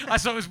drunk. I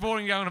thought it was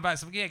boring going about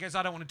something. Yeah, he goes,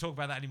 I don't want to talk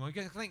about that anymore. He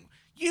goes, I think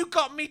you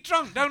got me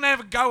drunk. Don't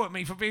ever go at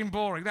me for being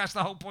boring. That's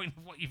the whole point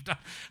of what you've done.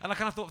 And I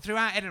kind of thought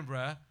throughout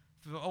Edinburgh.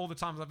 For all the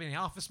times I've been here,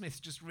 Arthur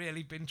Smith's just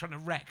really been trying to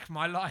wreck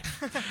my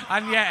life,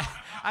 and yet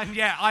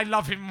I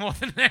love him more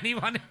than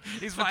anyone.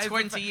 For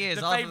 20 years,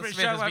 Arthur Smith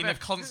has been a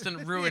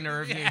constant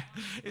ruiner of you.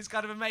 It's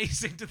kind of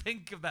amazing to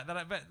think of that.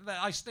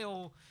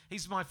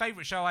 He's my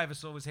favourite show I ever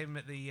saw was him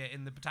at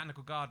in the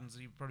Botanical Gardens.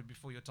 Probably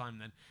before your time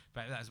then,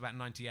 but that was about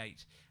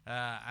 '98,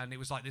 and it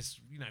was like this,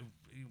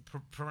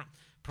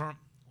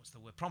 what's the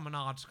word?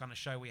 Promenade kind of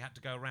show. We had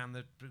to go around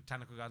the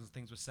Botanical Gardens.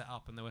 Things were set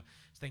up, and there were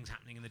things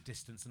happening in the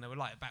distance, and there were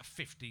about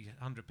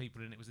 100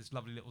 people in it. It was this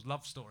lovely little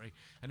love story,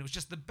 and it was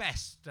just the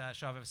best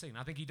show I've ever seen.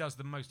 I think he does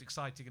the most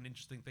exciting and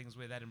interesting things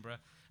with Edinburgh.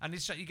 And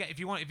this show, if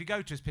you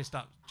go to his Pissed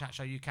Up chat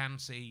show, you can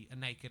see a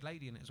naked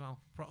lady in it as well,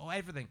 or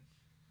everything.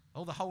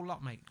 The whole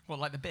lot, mate. What,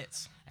 like the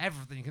bits?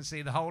 Everything. You can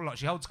see the whole lot.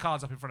 She holds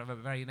cards up in front of her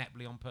very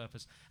ineptly on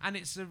purpose. And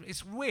it's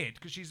weird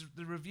because she's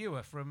the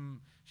reviewer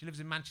she lives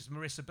in Manchester,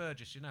 Marissa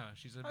Burgess, you know her.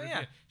 She's a reviewer.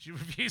 Yeah. She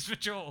reviews for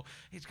Joel.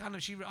 It's kind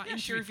of, she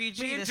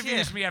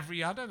interviews me every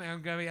year. I don't think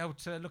I'm going to be able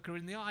to look her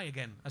in the eye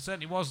again. I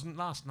certainly wasn't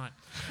last night.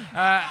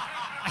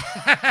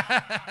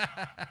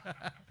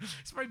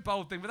 It's a very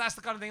bold thing, but that's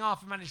the kind of thing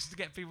Arthur manages to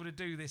get people to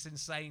do this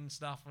insane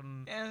stuff.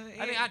 And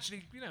it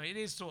actually, it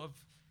is sort of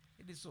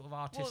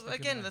artistic. Well,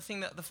 again,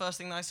 the first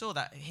thing that I saw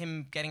that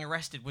him getting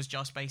arrested was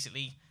just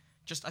basically,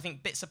 I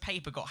think bits of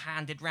paper got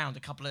handed round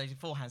a couple of days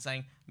beforehand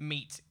saying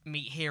meet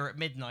here at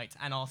midnight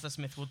and Arthur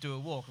Smith will do a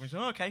walk. And we said,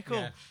 okay, cool.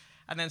 Yeah.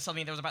 And then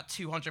suddenly there was about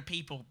 200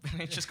 people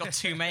and it just got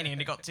too many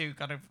and it got too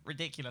kind of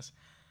ridiculous.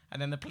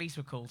 And then the police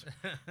were called.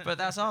 But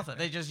that's Arthur.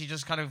 He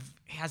just kind of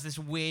has this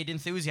weird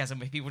enthusiasm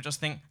where people just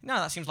think, no,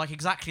 that seems like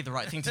exactly the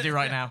right thing to do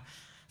right now.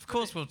 Of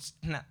course we'll...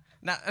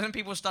 Now, and then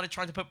people started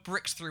trying to put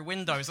bricks through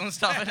windows and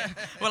stuff. And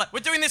we're like,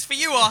 we're doing this for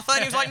you, Arthur. And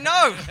he was like,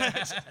 no.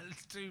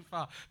 It's too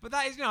far. But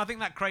that is, I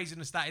think that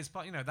craziness, that is,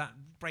 that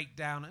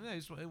breakdown.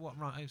 It's what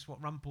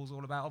Rumpel's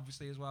all about,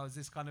 obviously, as well. Is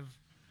this kind of,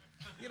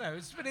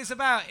 it's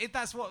about,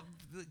 that's what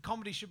the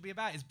comedy should be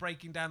about, is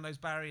breaking down those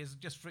barriers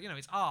just for,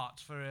 it's art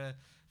for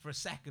a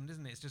second,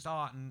 isn't it? It's just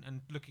art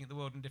and looking at the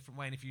world in a different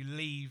way. And if you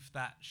leave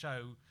that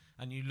show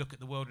and you look at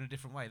the world in a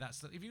different way,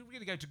 if you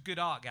really go to a good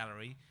art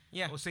gallery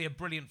or see a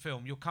brilliant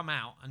film, you'll come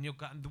out and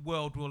the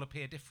world will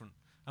appear different.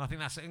 And I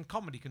think and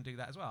comedy can do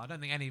that as well. I don't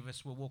think any of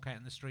us will walk out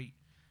in the street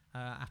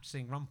after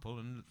seeing Rumpel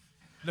and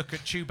look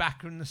at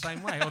Chewbacca in the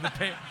same way,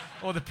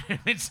 or the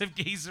pyramids of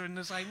Giza in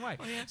the same way.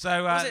 Oh, yeah.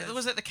 So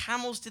was it the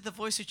camels did the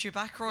voice of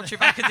Chewbacca, or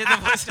Chewbacca did the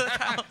voice of the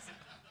camels?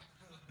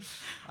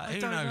 I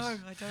don't know.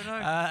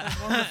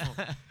 That's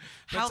wonderful.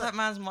 How that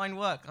man's mind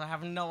works, I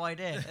have no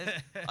idea.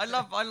 I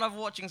love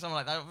watching something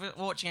like that.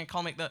 Watching a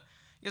comic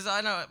because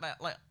I know,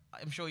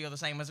 I'm sure you're the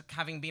same as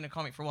having been a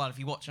comic for a while. If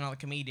you watch another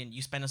comedian,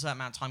 you spend a certain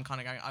amount of time kind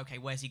of going, okay,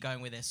 where's he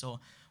going with this, or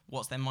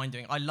what's their mind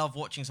doing? I love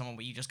watching someone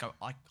where you just go,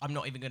 I'm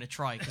not even going to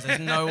try because there's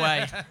no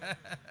way.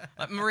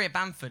 Like Maria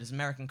Bamford is an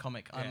American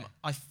comic. Yeah.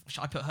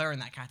 I put her in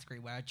that category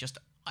where she's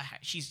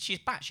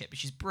batshit, but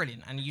she's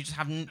brilliant, and you just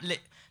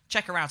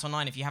check her out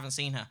online if you haven't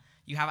seen her.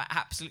 You have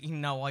absolutely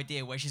no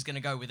idea where she's going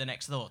to go with the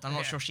next thought. I'm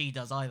not sure she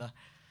does either.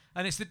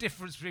 And it's the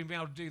difference between being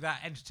able to do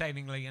that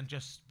entertainingly and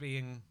just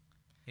being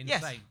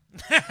insane.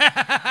 Yes.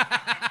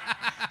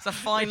 It's a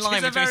fine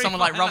line between someone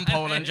like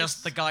Rumpel and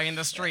just the guy in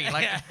the street.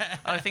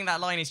 I think that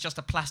line is just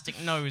a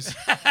plastic nose.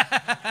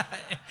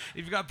 If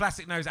you've got a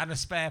plastic nose and a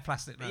spare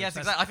plastic nose. Yes,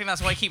 exactly. I think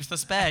that's why he keeps the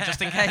spare,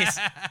 just in case.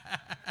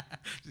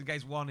 Just in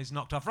case one is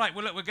knocked off. Right,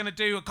 well, look, we're going to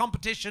do a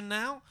competition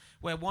now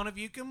where one of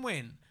you can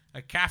win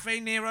a Cafe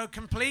Nero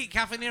complete.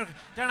 Cafe Nero.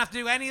 Don't have to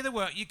do any of the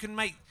work. You can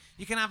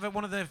have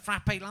one of the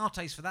frappe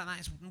lattes for that. That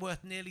is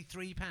worth nearly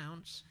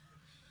 £3.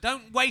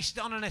 Don't waste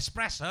it on an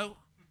espresso.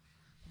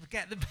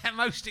 Get the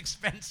most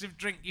expensive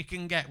drink you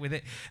can get with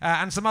it.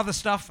 And some other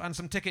stuff and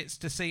some tickets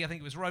to see, I think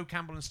it was Ro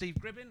Campbell and Steve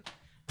Gribbin.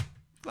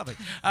 Lovely.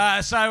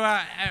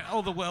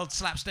 All the world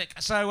slapstick.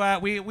 So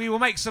we will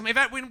make some.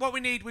 What we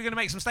need, we're going to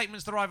make some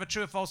statements that are either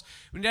true or false.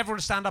 We need everyone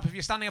to stand up. If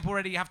you're standing up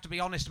already, you have to be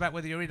honest about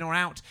whether you're in or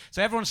out.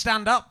 So everyone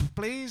stand up,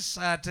 please.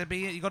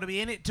 You've got to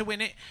be in it to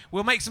win it.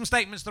 We'll make some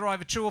statements that are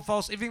either true or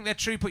false. If you think they're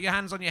true, put your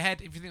hands on your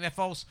head. If you think they're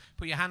false,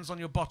 put your hands on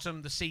your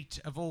bottom, the seat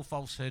of all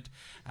falsehood.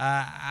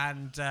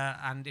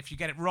 And if you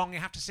get it wrong, you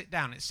have to sit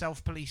down. It's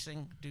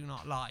self-policing. Do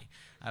not lie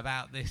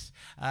about this.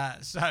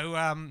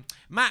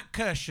 Matt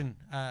Kirshen,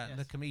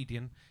 the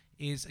comedian,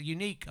 is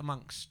unique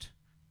amongst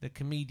the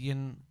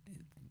comedian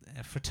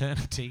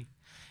fraternity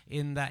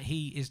in that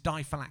he is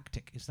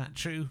diphylactic. Is that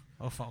true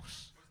or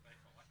false?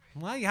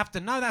 Well, you have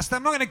to know that.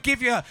 I'm not going to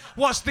give you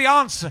what's the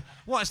answer.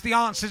 What's the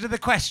answer to the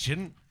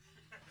question?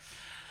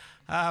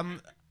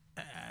 Do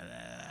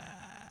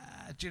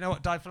you know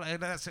what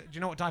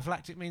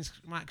diphylactic means,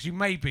 Matt? 'Cause you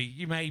may be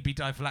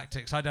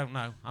diphylactic. So I don't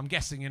know. I'm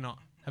guessing you're not.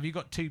 Have you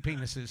got two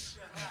penises?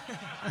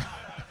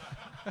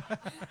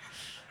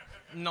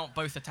 Not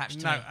both attached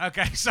to No. me.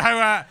 Okay. So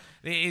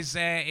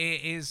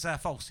it is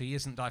false. He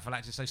isn't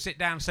diphylactic. So sit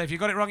down. So if you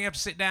got it wrong, you have to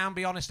sit down.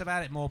 Be honest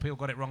about it. More people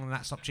got it wrong than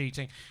that. Stop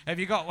cheating. Have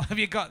you got?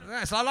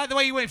 So I like the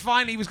way you went.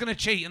 Finally, he was going to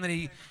cheat, and then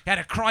he had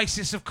a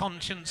crisis of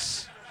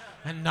conscience.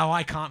 And no,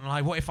 I can't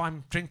lie. What if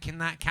I'm drinking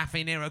that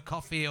Cafe Nero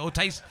coffee? It'll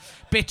taste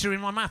bitter in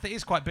my mouth. It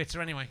is quite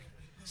bitter anyway.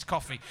 It's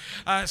coffee.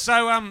 Have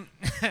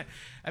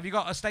you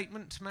got a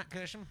statement, Matt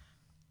Kirshen?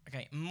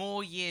 Okay,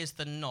 more years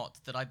than not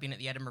that I've been at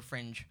the Edinburgh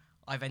Fringe,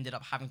 I've ended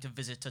up having to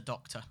visit a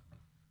doctor.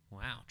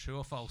 Wow, true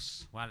or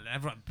false? Well,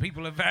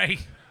 people are very...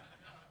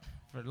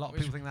 A lot of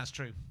people think that's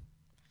true.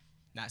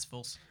 That's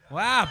false.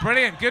 Wow,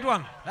 brilliant. Good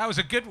one. That was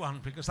a good one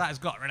because that has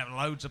got rid of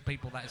loads of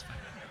people. That is...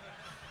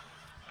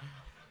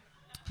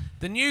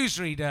 The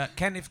newsreader,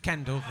 Kenneth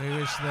Kendall,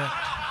 who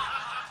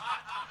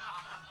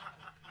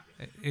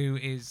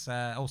is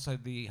also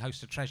the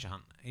host of Treasure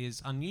Hunt,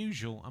 is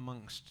unusual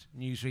amongst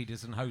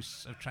newsreaders and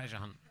hosts of Treasure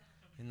Hunt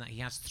in that he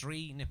has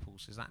 3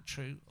 nipples. Is that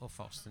true or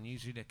false? The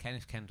newsreader,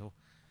 Kenneth Kendall,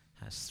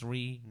 has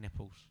 3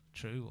 nipples.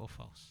 True or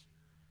false?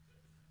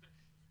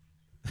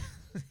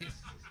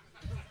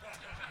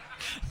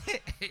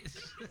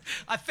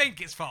 I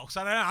think it's false.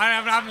 I don't know. I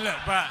haven't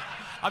looked, but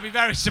I'd be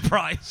very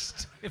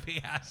surprised if he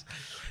has.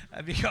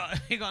 Have you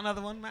got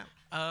another one, Matt?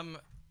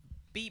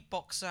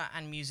 Beatboxer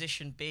and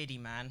musician Beardy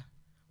Man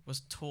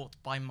was taught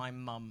by my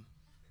mum.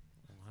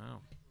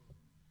 Wow.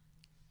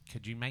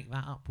 Could you make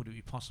that up? Would it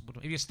be possible?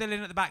 If you're still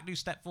in at the back, do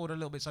step forward a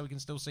little bit so we can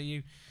still see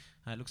you.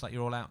 It looks like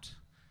you're all out.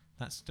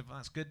 That's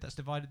good. That's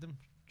divided them.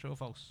 True or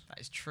false? That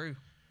is true.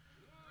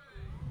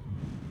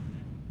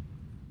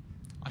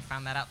 I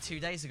found that out 2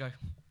 days ago.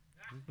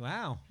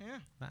 Wow. Yeah.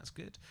 That's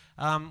good.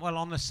 Well,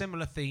 on a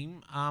similar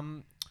theme,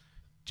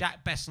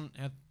 Jack Besant,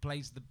 who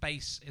plays the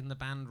bass in the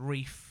band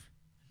Reef,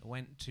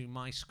 went to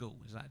my school.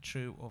 Is that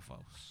true or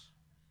false?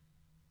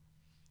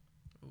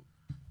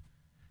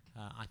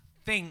 I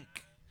think...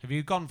 Have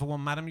you gone for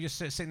one, madam? You're just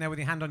sitting there with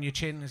your hand on your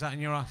chin. Is that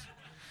in your eyes?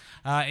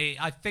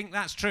 I think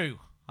that's true.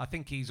 I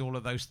think he's all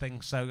of those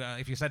things. So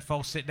if you said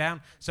false, sit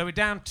down. So we're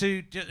down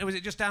to... Was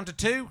it just down to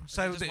 2?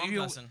 So Just one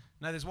person.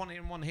 No, there's one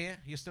here and one here.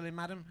 You're still in,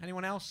 madam?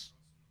 Anyone else?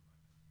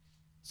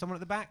 Someone at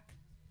the back?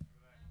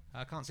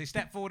 I can't see.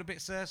 Step forward a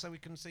bit, sir, so we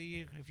can see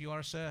you, if you are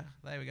a sir.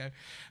 There we go.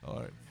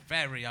 Or a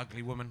very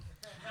ugly woman.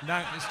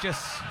 No, it's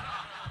just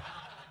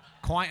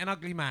quite an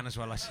ugly man as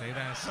well, I see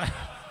there.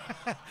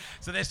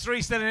 So there's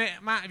 3 still in it.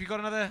 Matt, have you got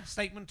another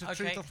statement of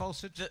truth or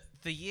falsehood?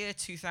 The year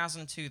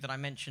 2002 that I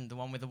mentioned, the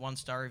one with the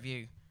 1-star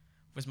review,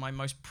 was my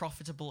most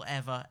profitable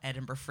ever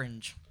Edinburgh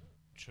Fringe.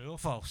 True or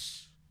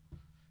false?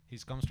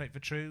 He's gone straight for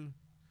true,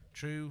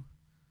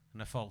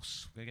 and a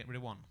false. We're going to get rid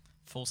of one.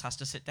 False has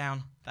to sit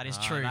down. That is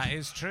true. That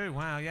is true.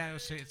 Wow, yeah,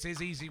 it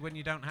is easy when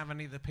you don't have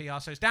any of the PR.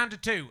 So it's down to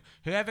 2.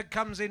 Whoever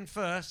comes in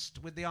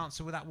first with the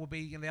answer with that will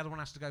be, and the other one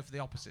has to go for the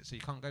opposite. So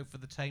you can't go for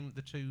the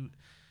 2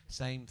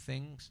 same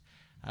things.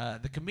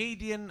 The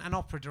comedian and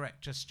opera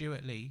director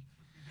Stuart Lee,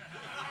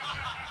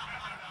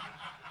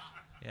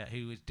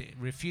 who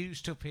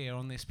refused to appear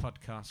on this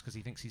podcast because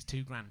he thinks he's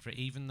too grand for it,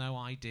 even though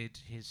I did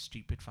his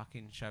stupid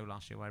fucking show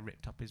last year where I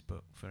ripped up his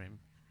book for him.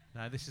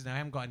 I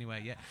haven't got anywhere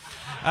yet.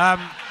 I'm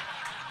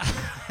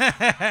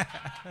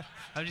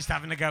just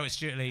having a go at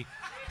Stuart Lee.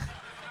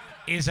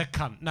 Is a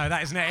cunt. No,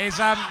 that isn't it.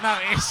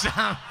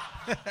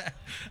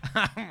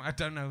 I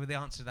don't know what the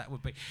answer to that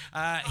would be.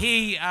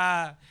 He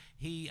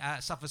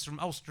suffers from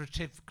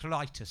ulcerative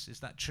colitis.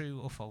 Is that true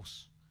or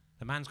false?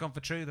 The man's gone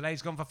for true. The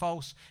lady's gone for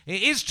false.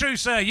 It is true,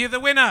 sir. You're the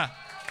winner.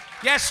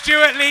 Yes,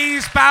 Stuart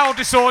Lee's bowel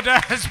disorder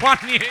has won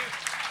you.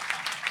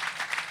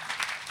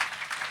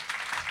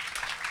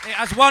 It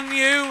has won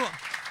you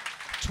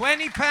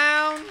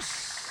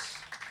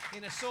 £20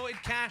 in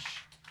assorted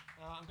cash.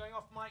 I'm going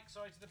off mic.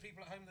 Sorry to the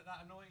people at home that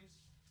annoys.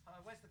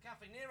 Where's the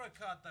Cafe Nero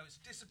card, though? It's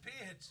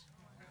disappeared.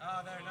 Oh,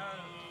 there, no. No,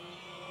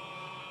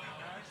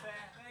 it's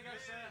there. There you go,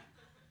 sir.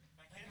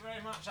 Thank you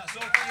very much. That's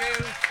all for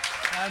you.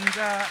 And,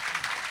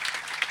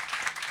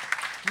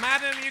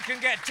 madam, you can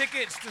get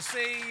tickets to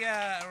see...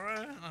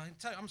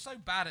 I'm so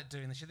bad at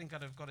doing this. You think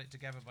I'd have got it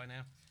together by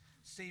now.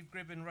 Steve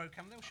Gribbin,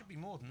 Rocam. There should be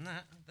more than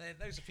that.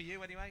 Those are for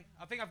you anyway.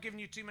 I think I've given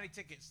you too many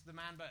tickets, the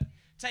man, but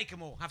take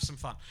them all. Have some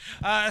fun.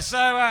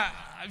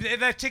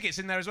 There are tickets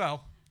in there as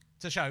well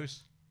to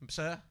shows,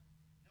 sir?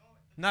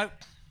 No?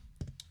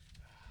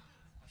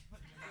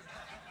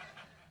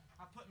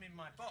 I put them in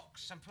my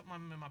box and put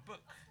them in my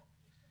book.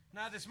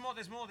 No, there's more.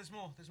 There's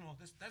more.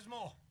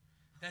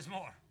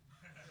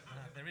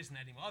 There isn't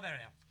any more. Oh, there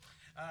we are.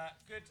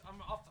 Good.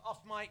 I'm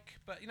off mic,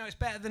 but it's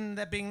better than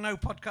there being no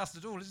podcast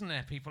at all, isn't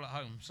there? People at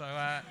home. So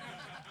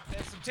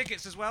there's some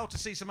tickets as well to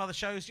see some other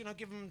shows.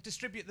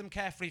 Distribute them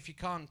carefully if you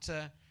can't.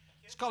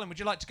 Colin, would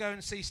you like to go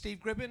and see Steve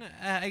Gribbin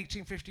at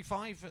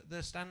 1855 at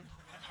the stand?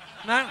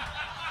 No.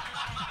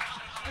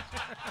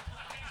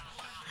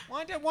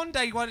 Why don't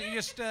you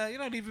just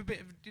leave a bit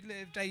of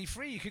day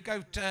free? You could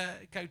go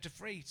to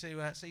free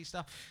to see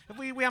stuff.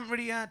 We haven't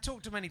really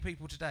talked to many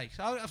people today.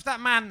 So if that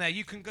man there,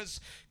 you can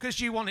because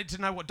you wanted to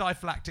know what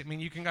diphylactic mean,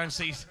 you can go and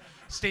see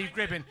Steve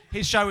Gribbin.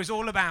 His show is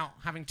all about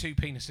having two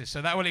penises,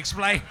 so that will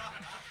explain.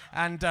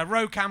 And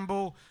Ro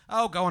Campbell.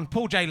 Oh, go on,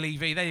 Paul J.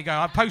 Levy. There you go.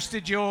 I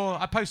posted your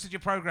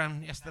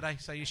program yesterday,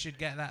 so you should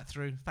get that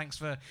through. Thanks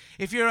for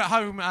if you're at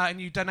home and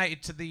you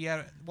donated to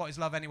the What Is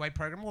Love Anyway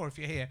program, or if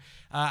you're here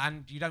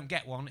and you don't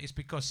get one, it's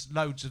because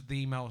loads of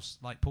the emails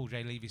like Paul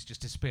J. Levy's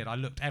just disappeared. I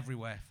looked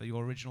everywhere for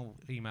your original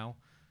email,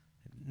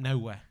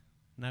 nowhere.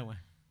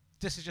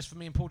 This is just for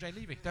me and Paul J.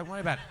 Levy. Don't worry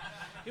about it.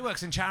 He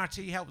works in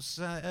charity. He helps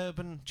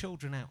urban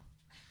children out.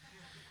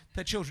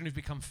 They're children who've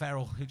become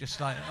feral, who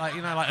just like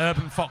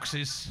urban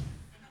foxes.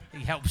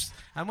 He helps,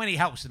 and when he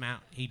helps them out,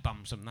 he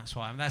bums them. That's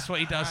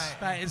what he does. Right.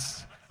 That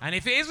is, and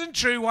if it isn't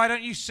true, why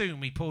don't you sue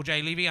me, Paul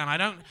J. Levy? And I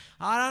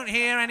don't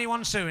hear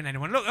anyone suing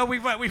anyone. Look,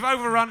 we've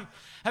overrun.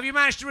 Have you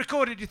managed to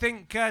record it? Do you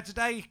think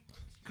today,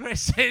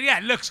 Chris? Yeah,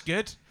 it looks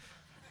good.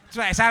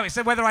 It's how it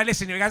said. Whether I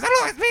listen to it, he goes,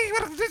 "Hello, it's me."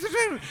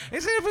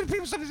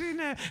 People started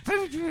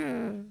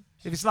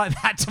if it's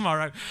like that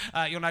tomorrow,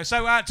 you'll know.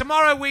 So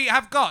tomorrow we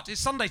have got. It's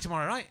Sunday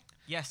tomorrow, right?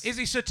 Yes.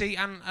 Izzy Sooty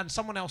and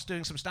someone else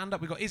doing some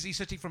stand-up. We've got Izzy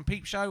Sooty from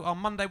Peep Show. On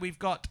Monday, we've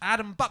got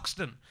Adam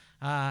Buxton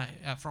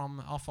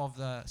from off of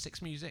the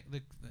Six Music,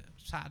 the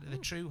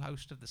true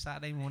host of the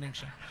Saturday morning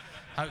show.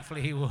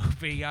 Hopefully, he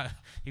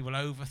will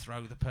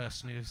overthrow the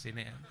person who's in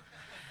it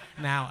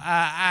now.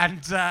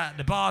 And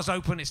the bar's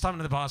open. It's time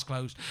when the bar's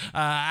closed.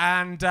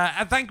 And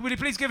thank you. Will you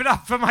please give it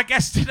up for my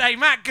guest today,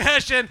 Matt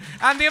Kirshen,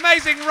 and the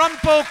amazing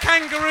Rumpel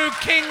Kangaroo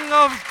King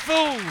of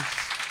Fools.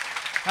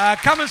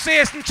 Come and see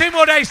us in 2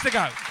 more days to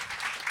go.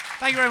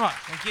 Thank you very much.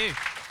 Thank you.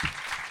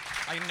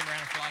 I can nip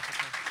around if you like it.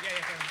 Yeah,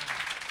 go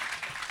ahead.